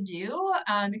things to do,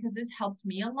 because this helped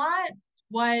me a lot,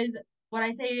 was what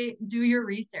I say, do your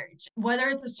research. Whether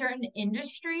it's a certain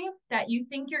industry that you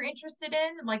think you're interested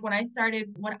in, like when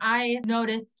I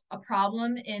noticed a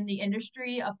problem in the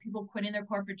industry of people quitting their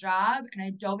corporate job, and I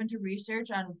dove into research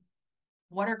on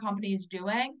what are companies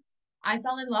doing, I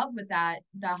fell in love with that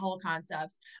whole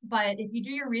concept. But if you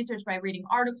do your research by reading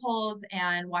articles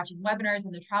and watching webinars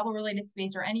in the travel related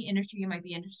space or any industry you might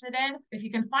be interested in, if you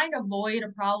can find a void, a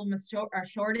problem, a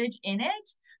shortage in it,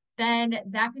 then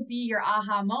that could be your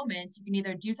aha moment. You can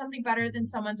either do something better than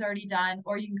someone's already done,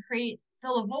 or you can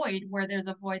fill a void where there's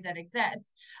a void that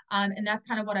exists. And that's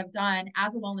kind of what I've done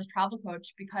as a wellness travel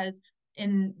coach, because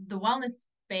in the wellness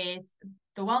space,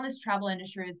 the wellness travel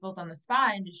industry is built on the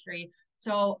spa industry.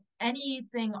 So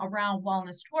anything around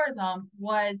wellness tourism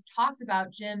was talked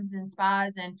about, gyms and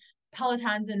spas and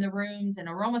Pelotons in the rooms and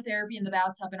aromatherapy in the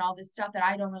bathtub and all this stuff that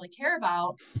I don't really care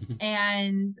about. to.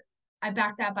 And I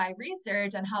back that by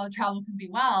research on how travel can be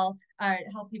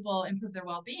help people improve their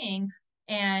well-being,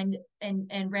 and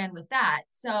ran with that.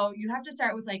 So you have to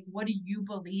start with, like, what do you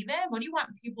believe in? What do you want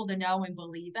people to know and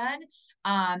believe in?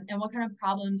 And what kind of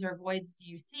problems or voids do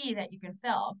you see that you can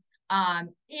fill?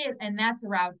 And that's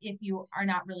around if you are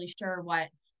not really sure what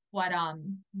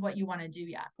you want to do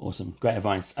yet. Awesome. Great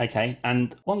advice. Okay.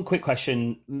 And one quick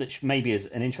question, which maybe is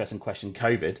an interesting question.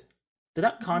 COVID, did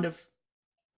that kind of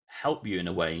help you in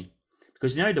a way?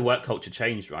 Because the work culture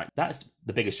changed, right? That's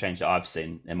the biggest change that I've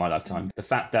seen in my lifetime. The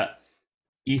fact that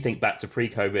you think back to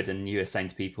pre-COVID and you were saying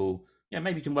to people,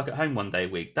 maybe you can work at home one day a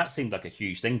week. That seemed like a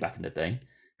huge thing back in the day.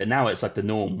 But now it's like the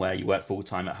norm where you work full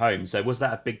time at home. So was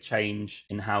that a big change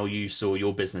in how you saw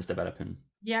your business developing?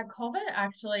 Yeah, COVID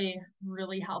actually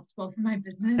really helped both of my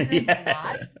businesses a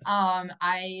lot. Yeah.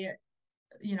 I,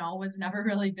 was never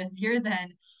really busier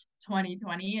than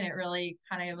 2020, and it really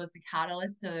kind of was the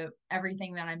catalyst to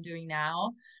everything that I'm doing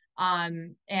now.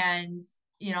 And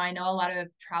I know a lot of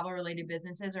travel related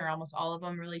businesses, or almost all of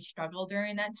them, really struggled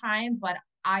during that time, but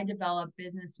I developed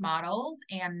business models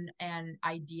and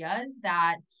ideas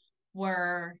that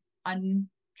were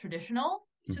untraditional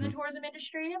to the tourism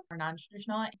industry, or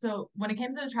non-traditional. So when it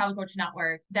came to the Travel Coach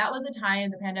Network, the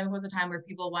pandemic was a time where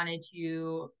people wanted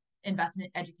to invest in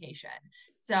education.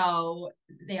 So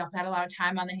they also had a lot of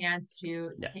time on their hands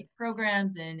to take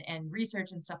programs and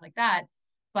research and stuff like that.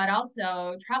 But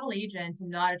also travel agents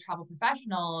and a lot of travel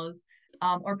professionals,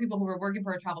 or people who were working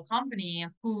for a travel company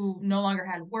who no longer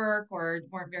had work or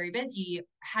weren't very busy,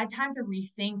 had time to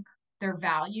rethink their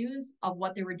values of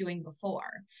what they were doing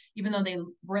before. Even though they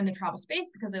were in the travel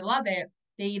space because they love it,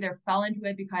 they either fell into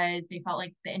it because they felt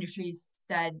like the industry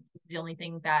said it's the only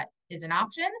thing that is an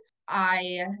option.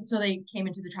 So they came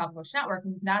into the Travel Coach Network,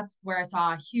 and that's where I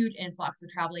saw a huge influx of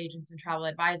travel agents and travel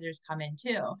advisors come in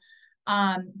too.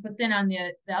 But then on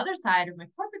the other side of my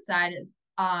corporate side is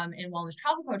in wellness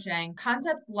travel coaching,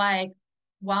 concepts like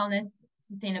wellness,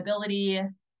 sustainability,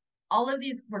 all of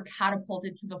these were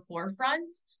catapulted to the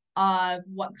forefront of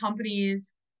what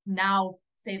companies now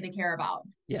say they care about.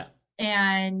 Yeah.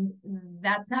 And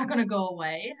that's not going to go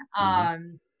away.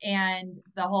 And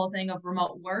the whole thing of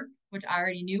remote work, which I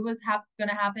already knew was going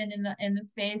to happen in the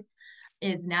space,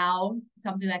 is now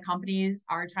something that companies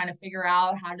are trying to figure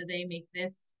out. How do they make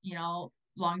this,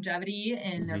 longevity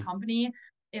in their company?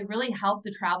 It really helped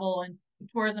the travel and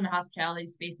tourism and hospitality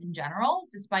space in general,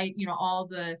 despite, all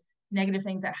the negative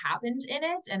things that happened in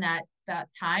it and at that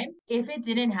time. If it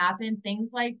didn't happen,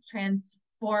 things like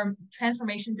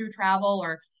transformation through travel,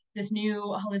 or this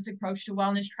new holistic approach to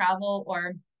wellness travel,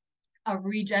 or a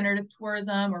regenerative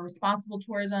tourism, or responsible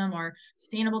tourism, or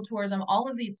sustainable tourism, all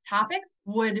of these topics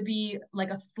would be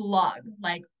like a slug,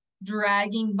 like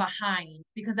dragging behind,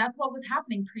 because that's what was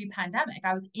happening pre-pandemic.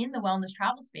 I was in the wellness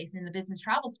travel space, in the business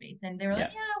travel space, and they were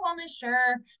like, yeah, wellness,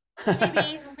 sure,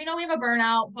 maybe. We know we have a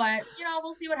burnout, but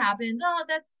we'll see what happens. Oh,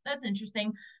 that's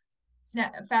interesting.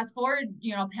 Fast forward,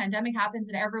 pandemic happens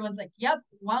and everyone's like, yep,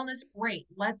 wellness, great,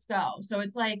 let's go. So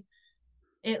it's like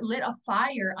it lit a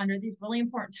fire under these really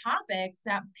important topics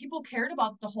that people cared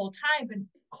about the whole time, but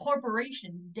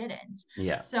corporations didn't.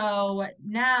 Yeah. So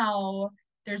now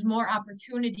there's more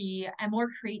opportunity and more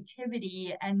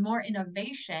creativity and more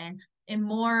innovation and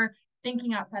more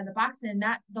thinking outside the box. And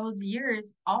that those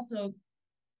years also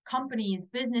companies,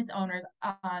 business owners,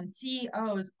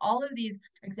 CEOs, all of these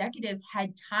executives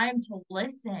had time to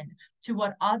listen to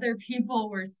what other people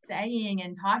were saying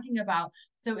and talking about.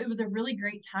 So it was a really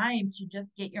great time to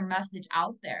just get your message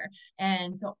out there.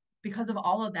 And so because of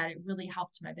all of that, it really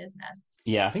helped my business.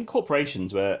 Yeah, I think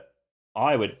corporations were,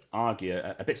 I would argue,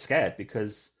 a bit scared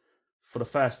because for the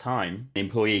first time, the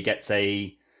employee gets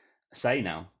a say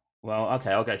now. Well,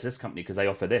 okay, I'll go to this company because they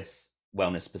offer this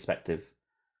wellness perspective.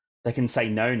 They can say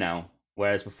no now,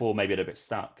 whereas before maybe they're a bit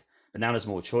stuck. But now there's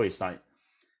more choice. Like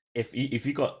if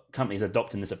you've got companies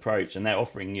adopting this approach and they're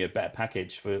offering you a better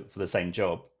package for the same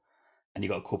job, and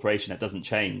you've got a corporation that doesn't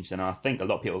change, then I think a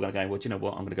lot of people are going to go, well, do you know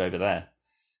what? I'm going to go over there.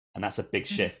 And that's a big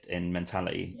Mhm. shift in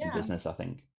mentality in Yeah. business, I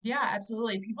think. Yeah,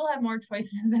 absolutely. People have more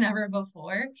choices than ever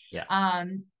before. Yeah.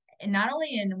 Um, and not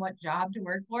only in what job to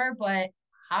work for, but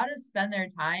how to spend their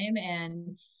time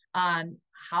and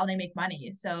how they make money.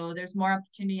 So there's more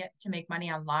opportunity to make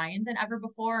money online than ever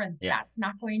before, and Yeah. that's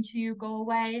not going to go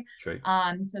away. True.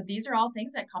 So these are all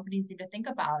things that companies need to think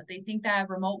about. They think that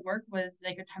remote work was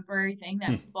like a temporary thing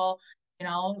that people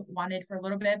wanted for a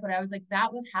little bit, but I was like,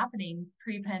 that was happening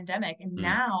pre-pandemic. And Mm.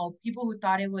 now people who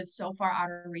thought it was so far out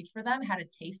of reach for them had a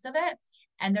taste of it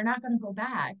and they're not going to go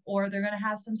back, or they're going to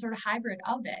have some sort of hybrid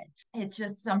of it. It's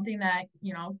just something that,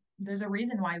 there's a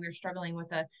reason why we're struggling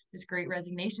with this great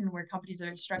resignation where companies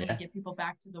are struggling to Yeah. get people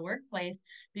back to the workplace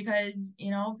because,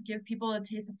 give people a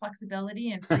taste of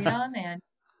flexibility and freedom. And,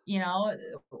 you know,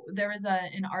 there was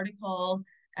an article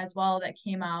as well that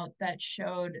came out that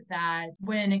showed that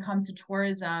when it comes to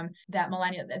tourism, that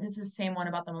this is the same one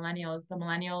about the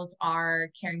millennials are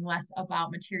caring less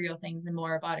about material things and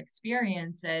more about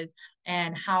experiences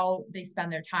and how they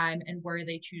spend their time and where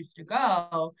they choose to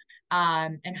go,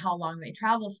 and how long they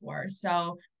travel for.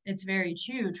 So it's very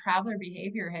true. Traveler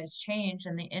behavior has changed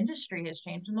and the industry has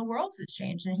changed and the world has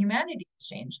changed and humanity has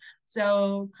changed.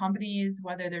 So companies,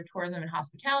 whether they're tourism and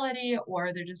hospitality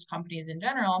or they're just companies in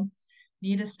general,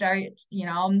 need to start,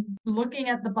 looking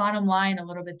at the bottom line a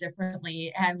little bit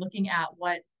differently and looking at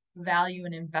what value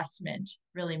and investment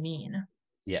really mean.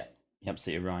 Yeah. You're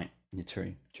absolutely right. You're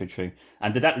true. True, true.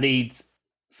 And did that lead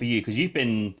for you? Because you've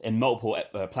been in multiple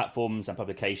platforms and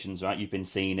publications, right? You've been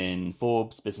seen in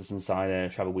Forbes, Business Insider,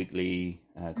 Travel Weekly,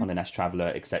 Condé Nast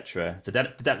Traveler, etc. So did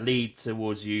that lead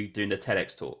towards you doing the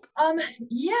TEDx talk? Um,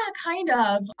 yeah, kind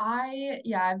of.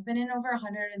 I've been in over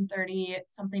 130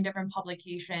 something different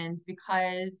publications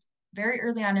because very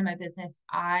early on in my business,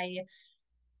 I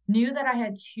knew that I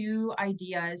had two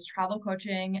ideas, travel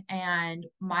coaching and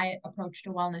my approach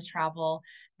to wellness travel,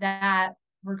 that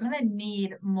we're going to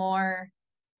need more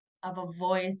of a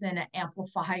voice and an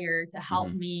amplifier to help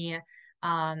Hmm. me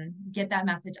get that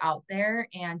message out there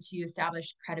and to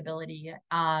establish credibility.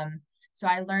 So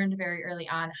I learned very early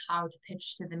on how to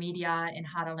pitch to the media and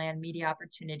how to land media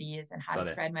opportunities and how to Got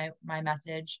it. spread my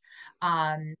message.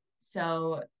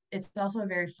 So it's also a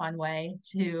very fun way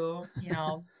to,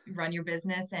 run your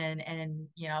business and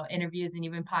interviews and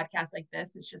even podcasts like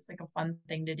this. It's just like a fun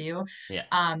thing to do. Yeah.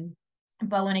 Um,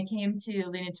 but when it came to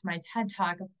leading to my TED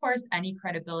Talk, of course, any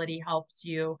credibility helps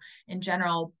you in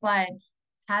general. But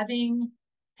having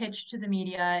pitched to the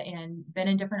media and been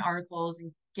in different articles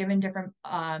and given different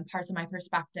parts of my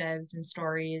perspectives and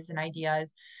stories and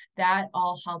ideas, that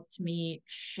all helped me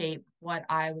shape what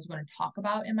I was going to talk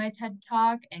about in my TED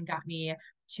Talk and got me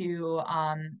to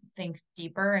think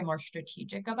deeper and more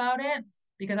strategic about it.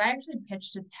 Because I actually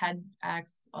pitched to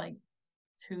TEDx like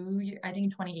I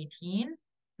think 2018,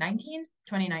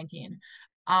 2019.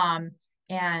 Um,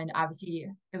 and obviously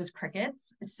it was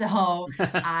crickets. So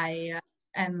I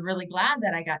am really glad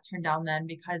that I got turned down then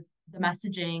because the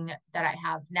messaging that I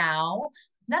have now,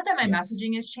 not that my Yes.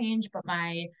 messaging has changed, but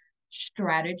my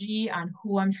strategy on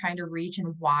who I'm trying to reach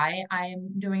and why I'm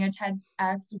doing a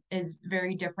TEDx is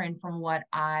very different from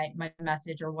my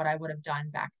message or what I would have done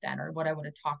back then or what I would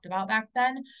have talked about back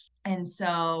then. And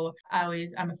so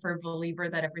I'm a firm believer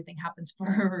that everything happens for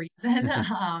a reason.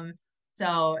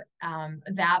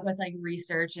 That with like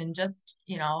research and just,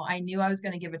 I knew I was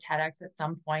going to give a TEDx at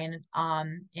some point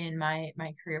in my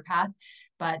career path,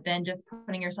 but then just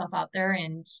putting yourself out there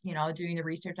and, doing the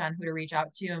research on who to reach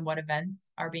out to and what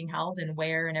events are being held and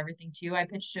where and everything too. I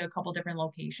pitched to a couple different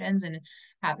locations and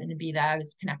happened to be that I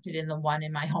was connected in the one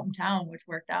in my hometown, which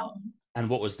worked out. And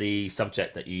what was the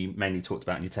subject that you mainly talked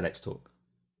about in your TEDx talk?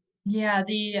 Yeah,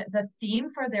 the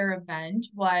theme for their event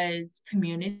was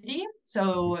community. Hmm.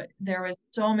 So there was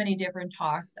so many different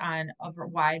talks on a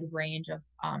wide range of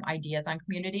ideas on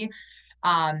community.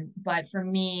 But for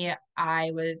me, I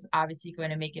was obviously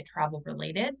going to make it travel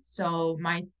related. So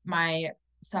my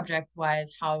subject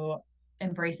was how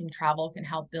embracing travel can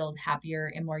help build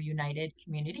happier and more united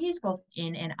communities, both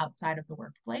in and outside of the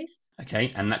workplace.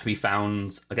 Okay, and that can be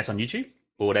found, I guess, on YouTube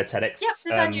or their Yep, TEDx it's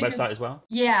on YouTube. website as well.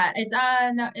 Yeah, it's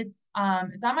on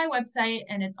my website,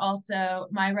 and it's also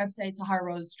my website,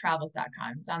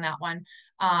 sahararose.travels.com. It's on that one.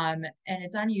 And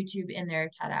it's on YouTube in their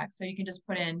TEDx. So you can just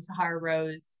put in Sahara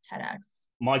Rose TEDx.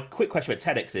 My quick question about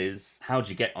TEDx is, how did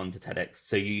you get onto TEDx?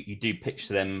 So you do pitch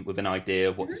to them with an idea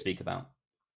of what to Mhm. speak about.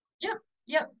 Yep,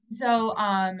 yep. So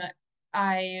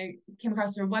I came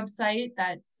across their website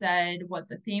that said what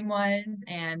the theme was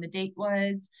and the date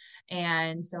was.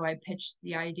 And so I pitched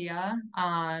the idea.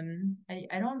 I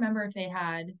don't remember if they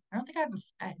had, I don't think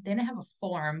they didn't have a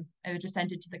form. I would just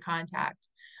send it to the contact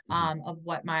Hmm. of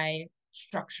what my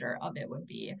structure of it would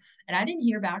be. And I didn't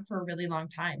hear back for a really long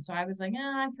time. So I was like,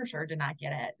 I for sure did not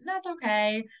get it. And that's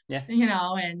okay. Yeah.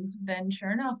 And then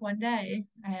sure enough, one day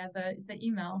I had the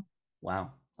email.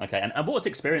 Wow. Okay. And what was the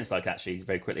experience like, actually,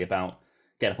 very quickly, about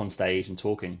getting up on stage and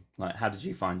talking? Like, how did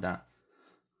you find that?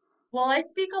 Well, I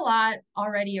speak a lot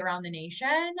already around the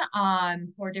nation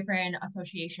for different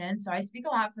associations. So I speak a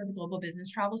lot for the Global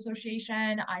Business Travel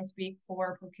Association. I speak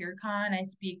for ProcureCon. I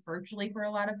speak virtually for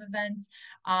a lot of events,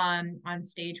 on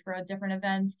stage for different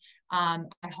events. I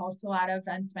host a lot of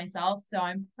events myself, so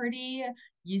I'm pretty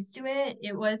used to it.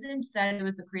 It wasn't that it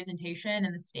was a presentation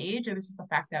and the stage, it was just the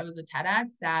fact that it was a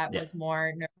TEDx that Yeah. was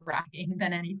more nerve-wracking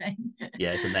than anything.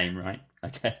 Yeah, it's a name, right?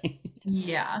 Okay.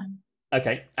 Yeah.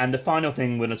 Okay. And the final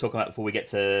thing we're going to talk about before we get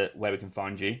to where we can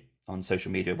find you on social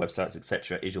media, websites,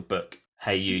 etc., is your book,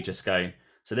 Hey You, Just Go.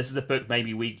 So this is a book,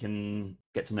 maybe we can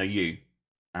get to know you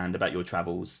and about your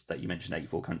travels that you mentioned,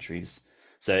 84 countries.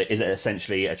 So is it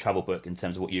essentially a travel book in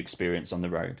terms of what you experience on the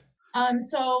road?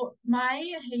 So my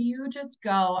Hey You Just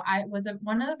Go,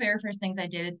 one of the very first things I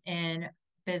did in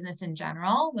business in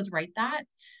general was write that,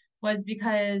 was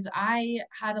because I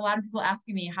had a lot of people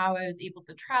asking me how I was able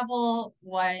to travel,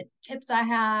 what tips I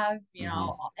have, Hmm.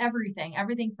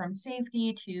 everything from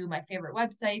safety to my favorite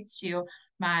websites to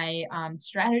my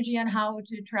strategy on how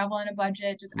to travel on a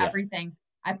budget, just Yeah. everything.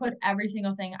 I put every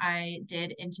single thing I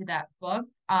did into that book.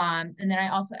 And then I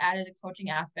also added a coaching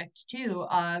aspect too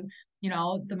of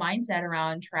the mindset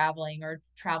around traveling or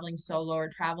traveling solo or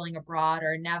traveling abroad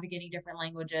or navigating different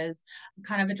languages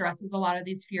kind of addresses a lot of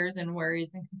these fears and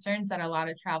worries and concerns that a lot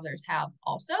of travelers have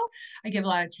also. I give a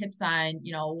lot of tips on,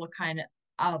 what kind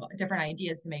of different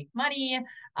ideas to make money,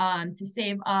 to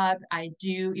save up. I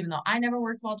do, even though I never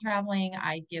worked while traveling,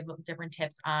 I give different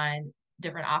tips on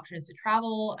different options to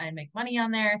travel and make money on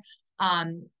there.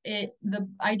 The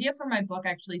idea for my book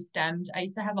actually stemmed. I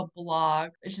used to have a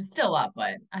blog, which is still up,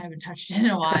 but I haven't touched it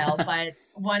in a while. But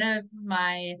one of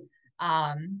my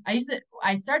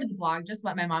I started the blog just to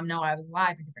let my mom know I was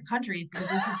live in different countries because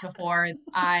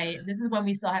this is when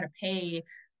we still had to pay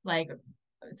like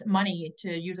money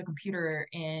to use a computer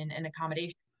in an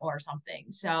accommodation or something.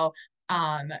 So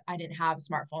I didn't have a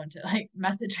smartphone to like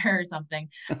message her or something.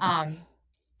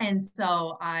 And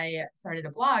so I started a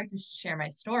blog to share my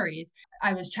stories.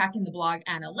 I was tracking the blog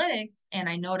analytics and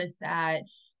I noticed that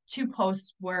two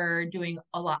posts were doing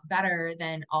a lot better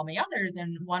than all my others.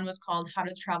 And one was called How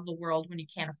to Travel the World When You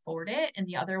Can't Afford It. And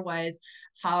the other was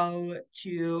How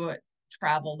to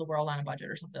Travel the World on a Budget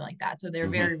or something like that. So they're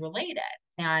Hmm. very related.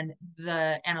 And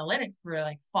the analytics were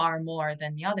like far more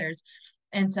than the others.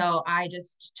 And so I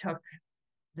just took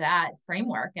that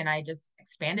framework and I just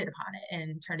expanded upon it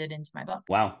and turned it into my book.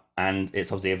 Wow. And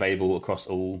it's obviously available across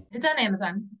all. It's on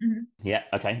Amazon. Yeah,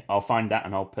 okay. I'll find that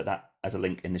and I'll put that as a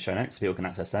link in the show notes so people can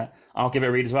access that. I'll give it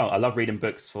a read as well. I love reading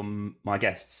books from my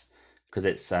guests because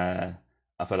I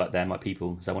feel like they're my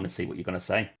people, so I want to see what you're going to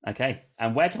say. Okay.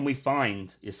 And where can we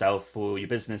find yourself for your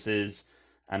businesses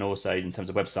and also in terms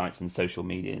of websites and social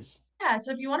medias? Yeah,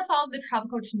 so if you want to follow the Travel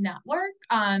Coach Network,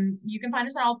 you can find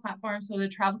us on all platforms. So the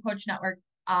Travel Coach Network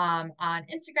on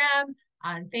Instagram,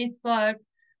 on Facebook.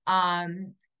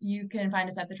 You can find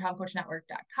us at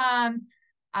thetravelcoachnetwork.com.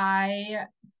 I,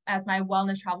 as my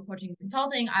wellness travel coaching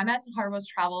consulting, I'm at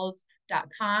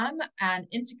sahararose.travels.com and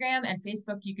Instagram and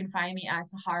Facebook. You can find me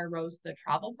as Sahara Rose the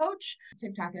Travel Coach,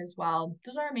 TikTok as well.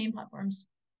 Those are our main platforms.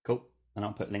 Cool. And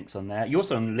I'll put links on there. You're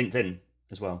also on LinkedIn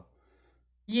as well.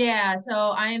 Yeah,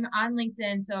 so I'm on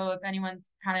LinkedIn. So if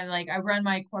anyone's kind of like, I run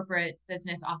my corporate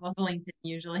business off of LinkedIn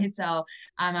usually. So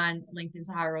I'm on LinkedIn,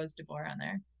 Sahara Rose DeVore on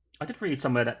there. I did read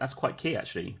somewhere that that's quite key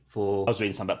actually. For I was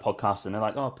reading something about podcasts and they're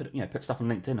like, oh, put stuff on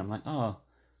LinkedIn. I'm like, oh,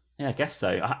 yeah, I guess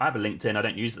so. I have a LinkedIn. I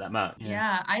don't use it that much. Yeah.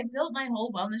 Yeah, I built my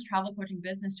whole wellness travel coaching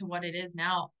business to what it is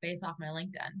now based off my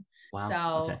LinkedIn. Wow. So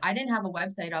Okay. I didn't have a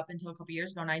website up until a couple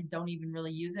years ago, and I don't even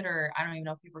really use it, or I don't even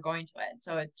know if people are going to it.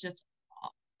 So it's just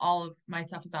all of my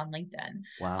stuff is on LinkedIn.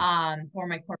 Wow. For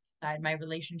my corporate side, my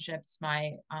relationships,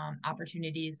 my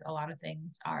opportunities, a lot of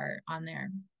things are on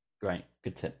there. Great.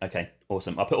 Good tip. Okay.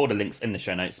 Awesome. I'll put all the links in the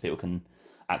show notes so people can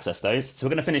access those. So we're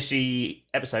going to finish the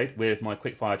episode with my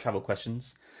quickfire travel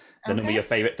questions. They're normally Okay. your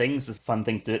favorite things. It's a fun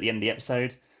thing to do at the end of the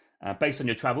episode. Based on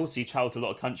your travel, so you travel to a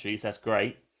lot of countries. That's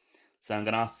great. So I'm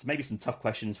going to ask maybe some tough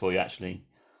questions for you, actually.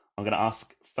 I'm going to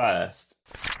ask first.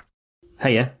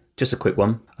 Hey, yeah, just a quick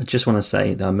one. I just want to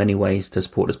say there are many ways to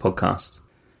support this podcast.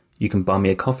 You can buy me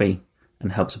a coffee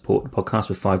and help support the podcast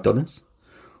with $5.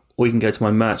 Or you can go to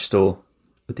my merch store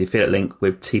with the affiliate link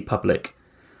with TeePublic,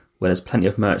 where there's plenty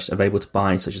of merch available to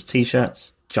buy, such as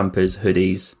t-shirts, jumpers,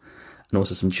 hoodies, and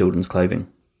also some children's clothing.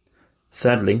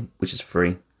 Thirdly, which is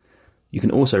free, you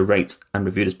can also rate and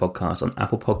review this podcast on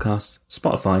Apple Podcasts,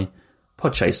 Spotify,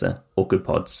 Podchaser, or Good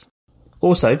Pods.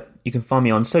 Also, you can find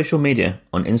me on social media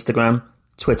on Instagram,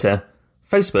 Twitter,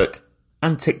 Facebook,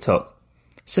 and TikTok.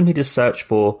 Simply just search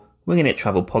for Winging It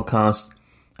Travel Podcast,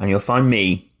 and you'll find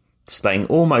me displaying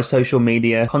all my social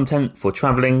media content for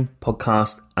traveling,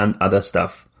 podcast, and other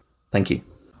stuff. Thank you.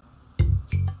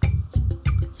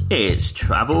 It's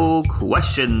travel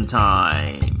question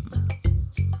time.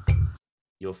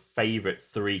 Your favorite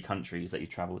 3 countries that you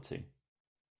traveled to?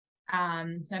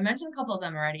 So I mentioned a couple of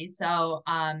them already. So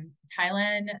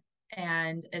Thailand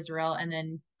and Israel, and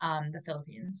then the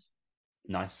Philippines.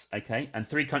 Nice. Okay. And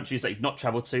 3 countries that you've not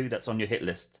traveled to that's on your hit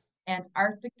list?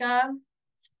 Antarctica,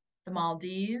 the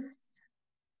Maldives,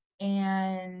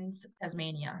 and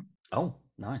Tasmania. Oh,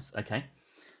 nice. Okay.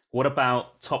 What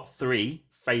about top 3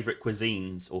 favorite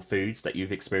cuisines or foods that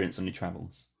you've experienced on your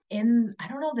travels? I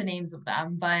don't know the names of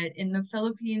them, but in the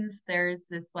Philippines, there's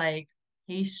this like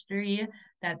pastry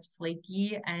that's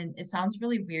flaky and it sounds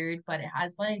really weird, but it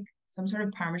has like some sort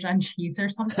of Parmesan cheese or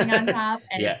something on top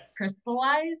and Yeah. it's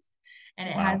crystallized and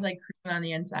it has Wow. like cream on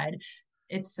the inside.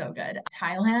 It's so good.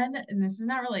 Thailand, and this is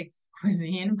not really like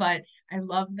cuisine, but I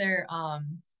love their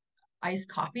iced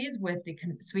coffees with the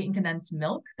sweet and condensed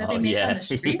milk that they Oh, make on yeah. the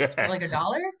streets for Yeah. like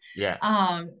 $1.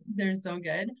 Yeah. They're so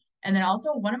good. And then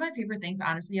also one of my favorite things,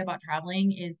 honestly, about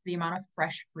traveling is the amount of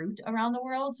fresh fruit around the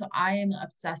world. So I am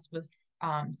obsessed with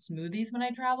smoothies when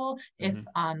I travel, if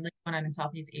Hmm. like when I'm in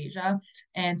Southeast Asia.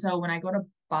 And so when I go to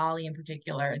Bali in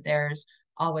particular, there's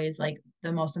always like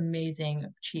the most amazing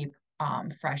cheap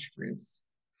fresh fruits.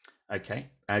 Okay.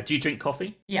 Do you drink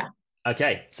coffee? Yeah.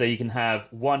 Okay. So you can have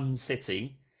one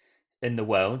city in the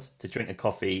world to drink a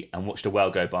coffee and watch the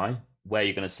world go by. Where are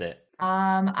you going to sit?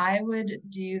 I would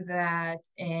do that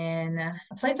in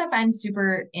a place I find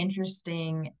super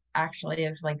interesting, actually,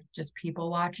 of like just people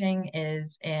watching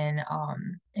is in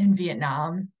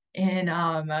Vietnam, in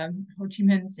Ho Chi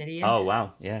Minh City. Oh,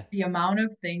 wow. Yeah. The amount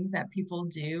of things that people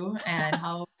do and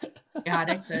how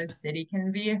chaotic the city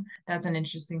can be, that's an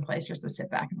interesting place just to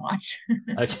sit back and watch.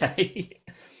 Okay.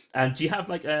 And do you have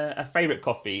like a favorite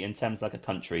coffee in terms of like a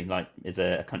country? Like, is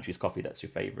there a country's coffee that's your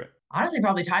favorite? Honestly,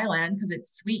 probably Thailand because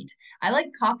it's sweet. I like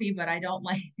coffee, but I don't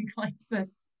like like the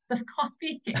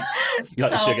coffee. You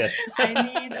like the So sugar?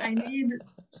 I need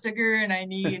sugar and I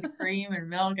need cream and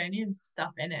milk. I need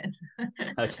stuff in it.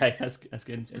 Okay, that's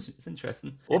good. It's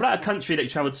interesting. What about a country that you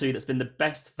traveled to that's been the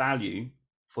best value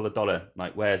for the dollar?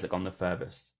 Like, where has it gone the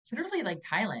furthest? Literally like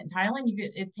Thailand. Thailand,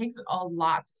 it takes a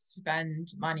lot to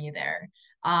spend money there.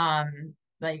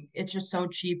 Like it's just so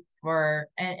cheap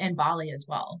and Bali as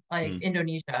well. Like Hmm.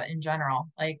 Indonesia in general.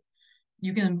 Like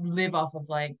you can live off of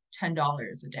like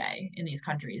 $10 a day in these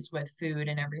countries with food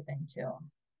and everything too.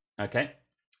 Okay.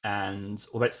 And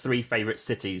what about 3 favorite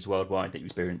cities worldwide that you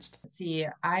experienced? Let's see,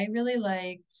 I really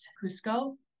liked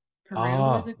Cusco. Peru is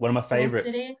Ah, a one of my cool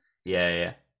favorites. city. Yeah,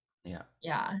 yeah, yeah.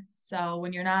 Yeah. So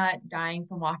when you're not dying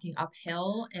from walking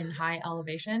uphill in high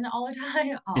elevation all the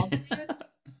time, altitude,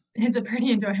 it's a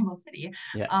pretty enjoyable city.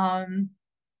 Yeah, Um,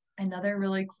 Another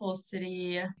really cool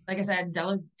city, like I said,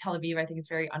 Tel Aviv, I think is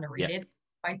very yeah. underrated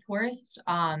by tourists.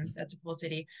 That's a cool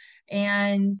city.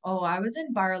 And oh, I was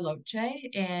in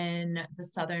Bariloche in the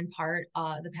southern part,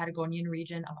 the Patagonian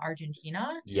region of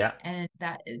Argentina, Yeah, and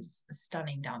that is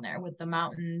stunning down there with the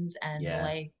mountains and the yeah.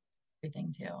 lake,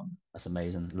 everything too. That's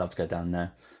amazing. Love to go down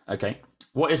there. Okay.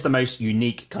 What is the most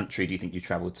unique country do you think you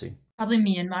traveled to? Probably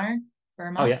Myanmar, Oh,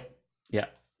 Burma. yeah. Yeah.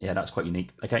 Yeah, that's quite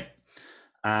unique. Okay.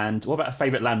 And what about a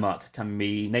favorite landmark? Can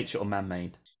be nature or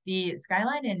man-made? The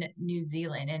skyline in New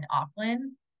Zealand in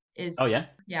Auckland Oh, is, yeah.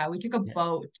 yeah, we took a Yeah.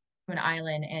 boat to an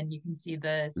island and you can see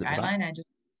the Look at that. skyline and just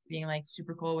being like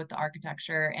super cool with the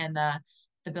architecture and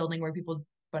the building where people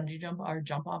bungee jump or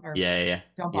jump off or Yeah, yeah,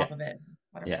 jump yeah, off of it,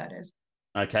 whatever yeah. that is.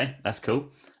 Okay, that's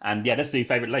cool. And yeah, let's do your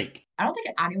favorite lake. I don't think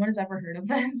anyone has ever heard of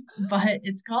this, but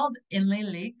it's called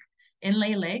Inle Lake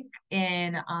Inle Lake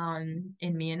in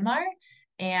Myanmar,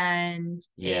 and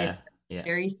Yeah, it's yeah. a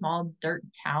very small dirt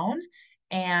town.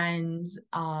 And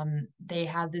they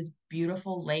have this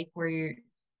beautiful lake where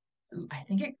I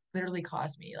think it literally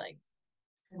cost me like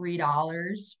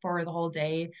 $3 for the whole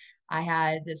day. I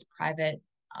had this private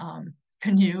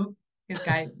canoe. This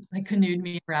guy like canoed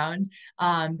me around.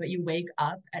 But you wake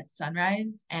up at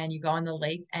sunrise and you go on the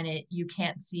lake, and you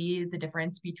can't see the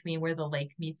difference between where the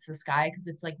lake meets the sky because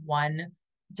it's like one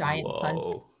giant sunset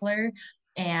Whoa. color.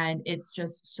 And it's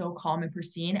just so calm and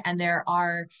pristine. And there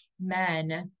are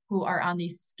men who are on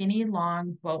these skinny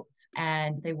long boats,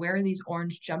 and they wear these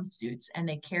orange jumpsuits, and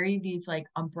they carry these like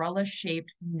umbrella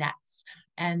shaped nets,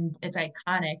 and it's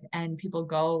iconic, and people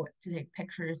go to take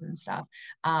pictures and stuff.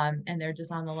 And they're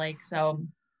just on the lake. So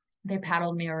they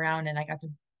paddled me around, and I got to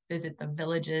visit the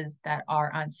villages that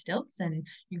are on stilts, and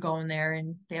you go in there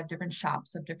and they have different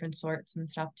shops of different sorts and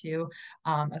stuff too,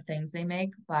 of things they make.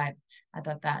 But I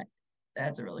thought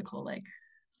that's a really cool lake.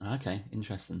 Okay,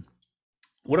 interesting.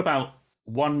 What about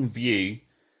one view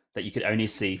that you could only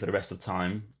see for the rest of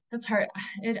time? That's hard.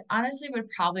 It honestly would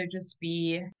probably just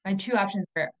be my two options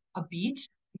are a beach,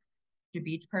 a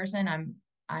beach person.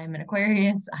 I'm an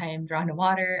Aquarius. I am drawn to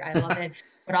water. I love it.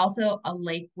 But also a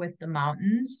lake with the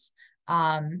mountains,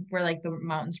 where like the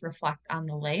mountains reflect on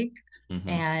the lake. Hmm.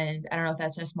 And I don't know if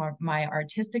that's just more my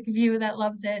artistic view that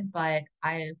loves it, but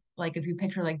I like if you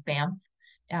picture like Banff,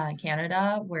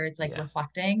 Canada, where it's like Yeah,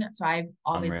 reflecting. So I've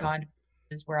always unreal. gone to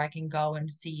places where I can go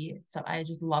and see. So I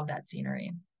just love that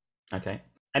scenery. Okay.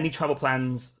 Any travel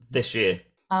plans this year?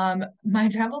 My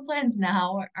travel plans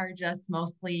now are just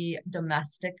mostly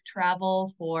domestic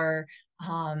travel for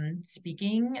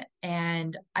speaking,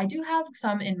 and I do have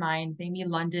some in mind, maybe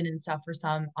London and stuff for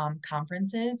some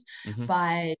conferences, Hmm.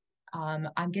 but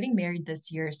I'm getting married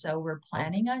this year, so we're Oh,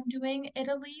 planning on doing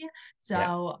Italy. yeah.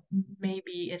 So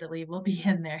maybe Italy will be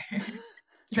in there.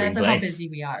 Dream Depends on how place. busy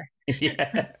we are.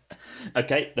 Yeah.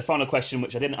 Okay. The final question,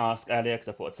 which I didn't ask earlier because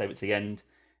I thought I'd save it to the end,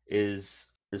 is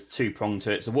there's two pronged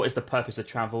to it. So, what is the purpose of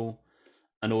travel?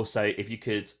 And also, if you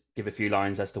could give a few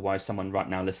lines as to why someone right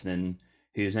now listening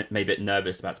who's maybe a bit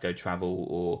nervous about to go travel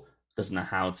or doesn't know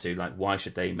how to, like, why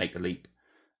should they make the leap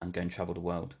and go and travel the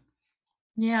world?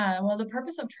 Yeah, well, the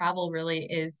purpose of travel really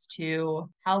is to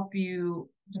help you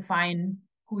define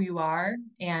who you are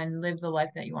and live the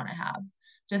life that you want to have,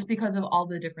 just because of all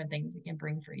the different things it can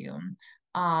bring for you.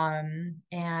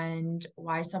 And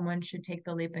why someone should take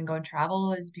the leap and go and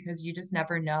travel is because you just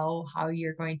never know how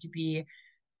you're going to be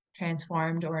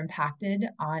transformed or impacted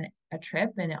on a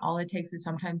trip. And all it takes is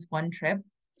sometimes one trip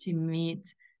to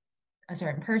meet a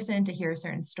certain person, to hear a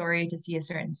certain story, to see a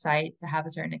certain sight, to have a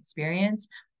certain experience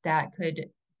that could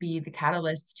be the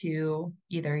catalyst to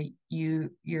either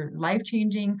your life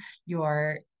changing,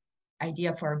 your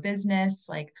idea for a business,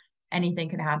 like anything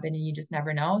can happen and you just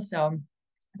never know. So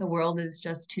the world is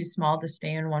just too small to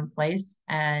stay in one place.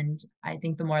 And I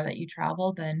think the more that you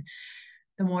travel, then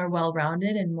the more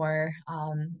well-rounded and more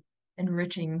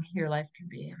enriching your life can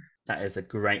be. That is a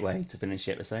great way to finish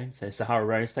the episode. So, Sahara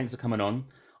Rose, thanks for coming on.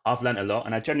 I've learnt a lot,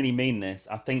 and I genuinely mean this.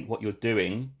 I think what you're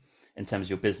doing in terms of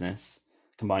your business,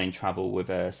 combining travel with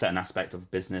a certain aspect of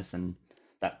business and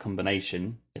that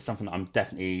combination is something that I'm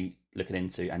definitely looking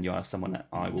into. And you are someone that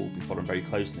I will be following very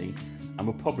closely and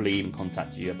will probably even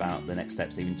contact you about the next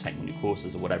steps, even taking on your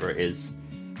courses or whatever it is.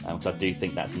 Because I do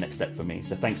think that's the next step for me.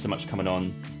 So, thanks so much for coming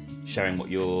on, sharing what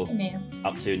you're Me.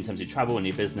 up to in terms of travel and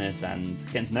your business and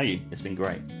getting to know you. It's been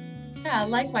great. Yeah,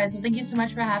 likewise. Well, thank you so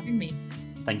much for having me.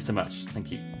 Thank you so much.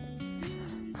 Thank you.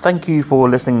 Thank you for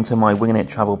listening to my Winging It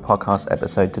Travel podcast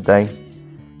episode today.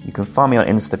 You can find me on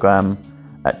Instagram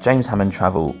at James Hammond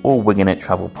Travel or Winging It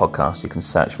Travel Podcast. You can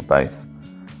search for both.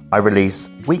 I release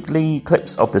weekly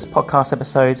clips of this podcast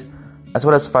episode, as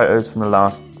well as photos from the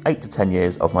last 8 to 10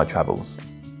 years of my travels.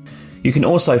 You can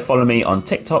also follow me on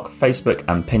TikTok, Facebook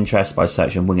and Pinterest by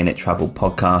searching Winging It Travel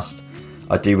Podcast.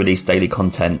 I do release daily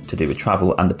content to do with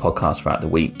travel and the podcast throughout the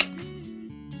week.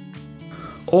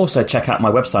 Also check out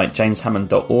my website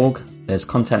jameshammond.org. There's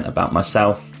content about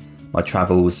myself, my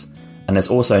travels, and there's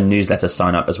also a newsletter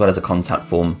sign up as well as a contact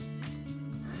form.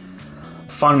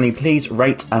 Finally, please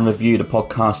rate and review the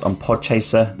podcast on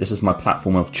Podchaser. This is my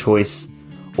platform of choice.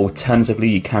 Alternatively,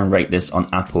 you can rate this on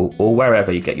Apple or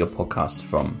wherever you get your podcasts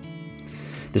from.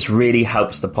 This really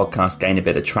helps the podcast gain a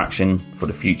bit of traction for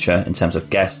the future in terms of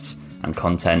guests and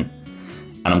content.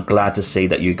 And I'm glad to see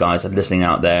that you guys are listening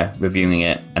out there, reviewing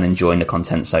it and enjoying the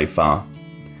content so far.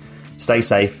 Stay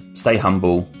safe, stay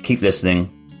humble, keep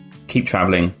listening, keep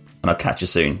traveling, and I'll catch you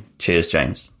soon. Cheers,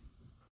 James.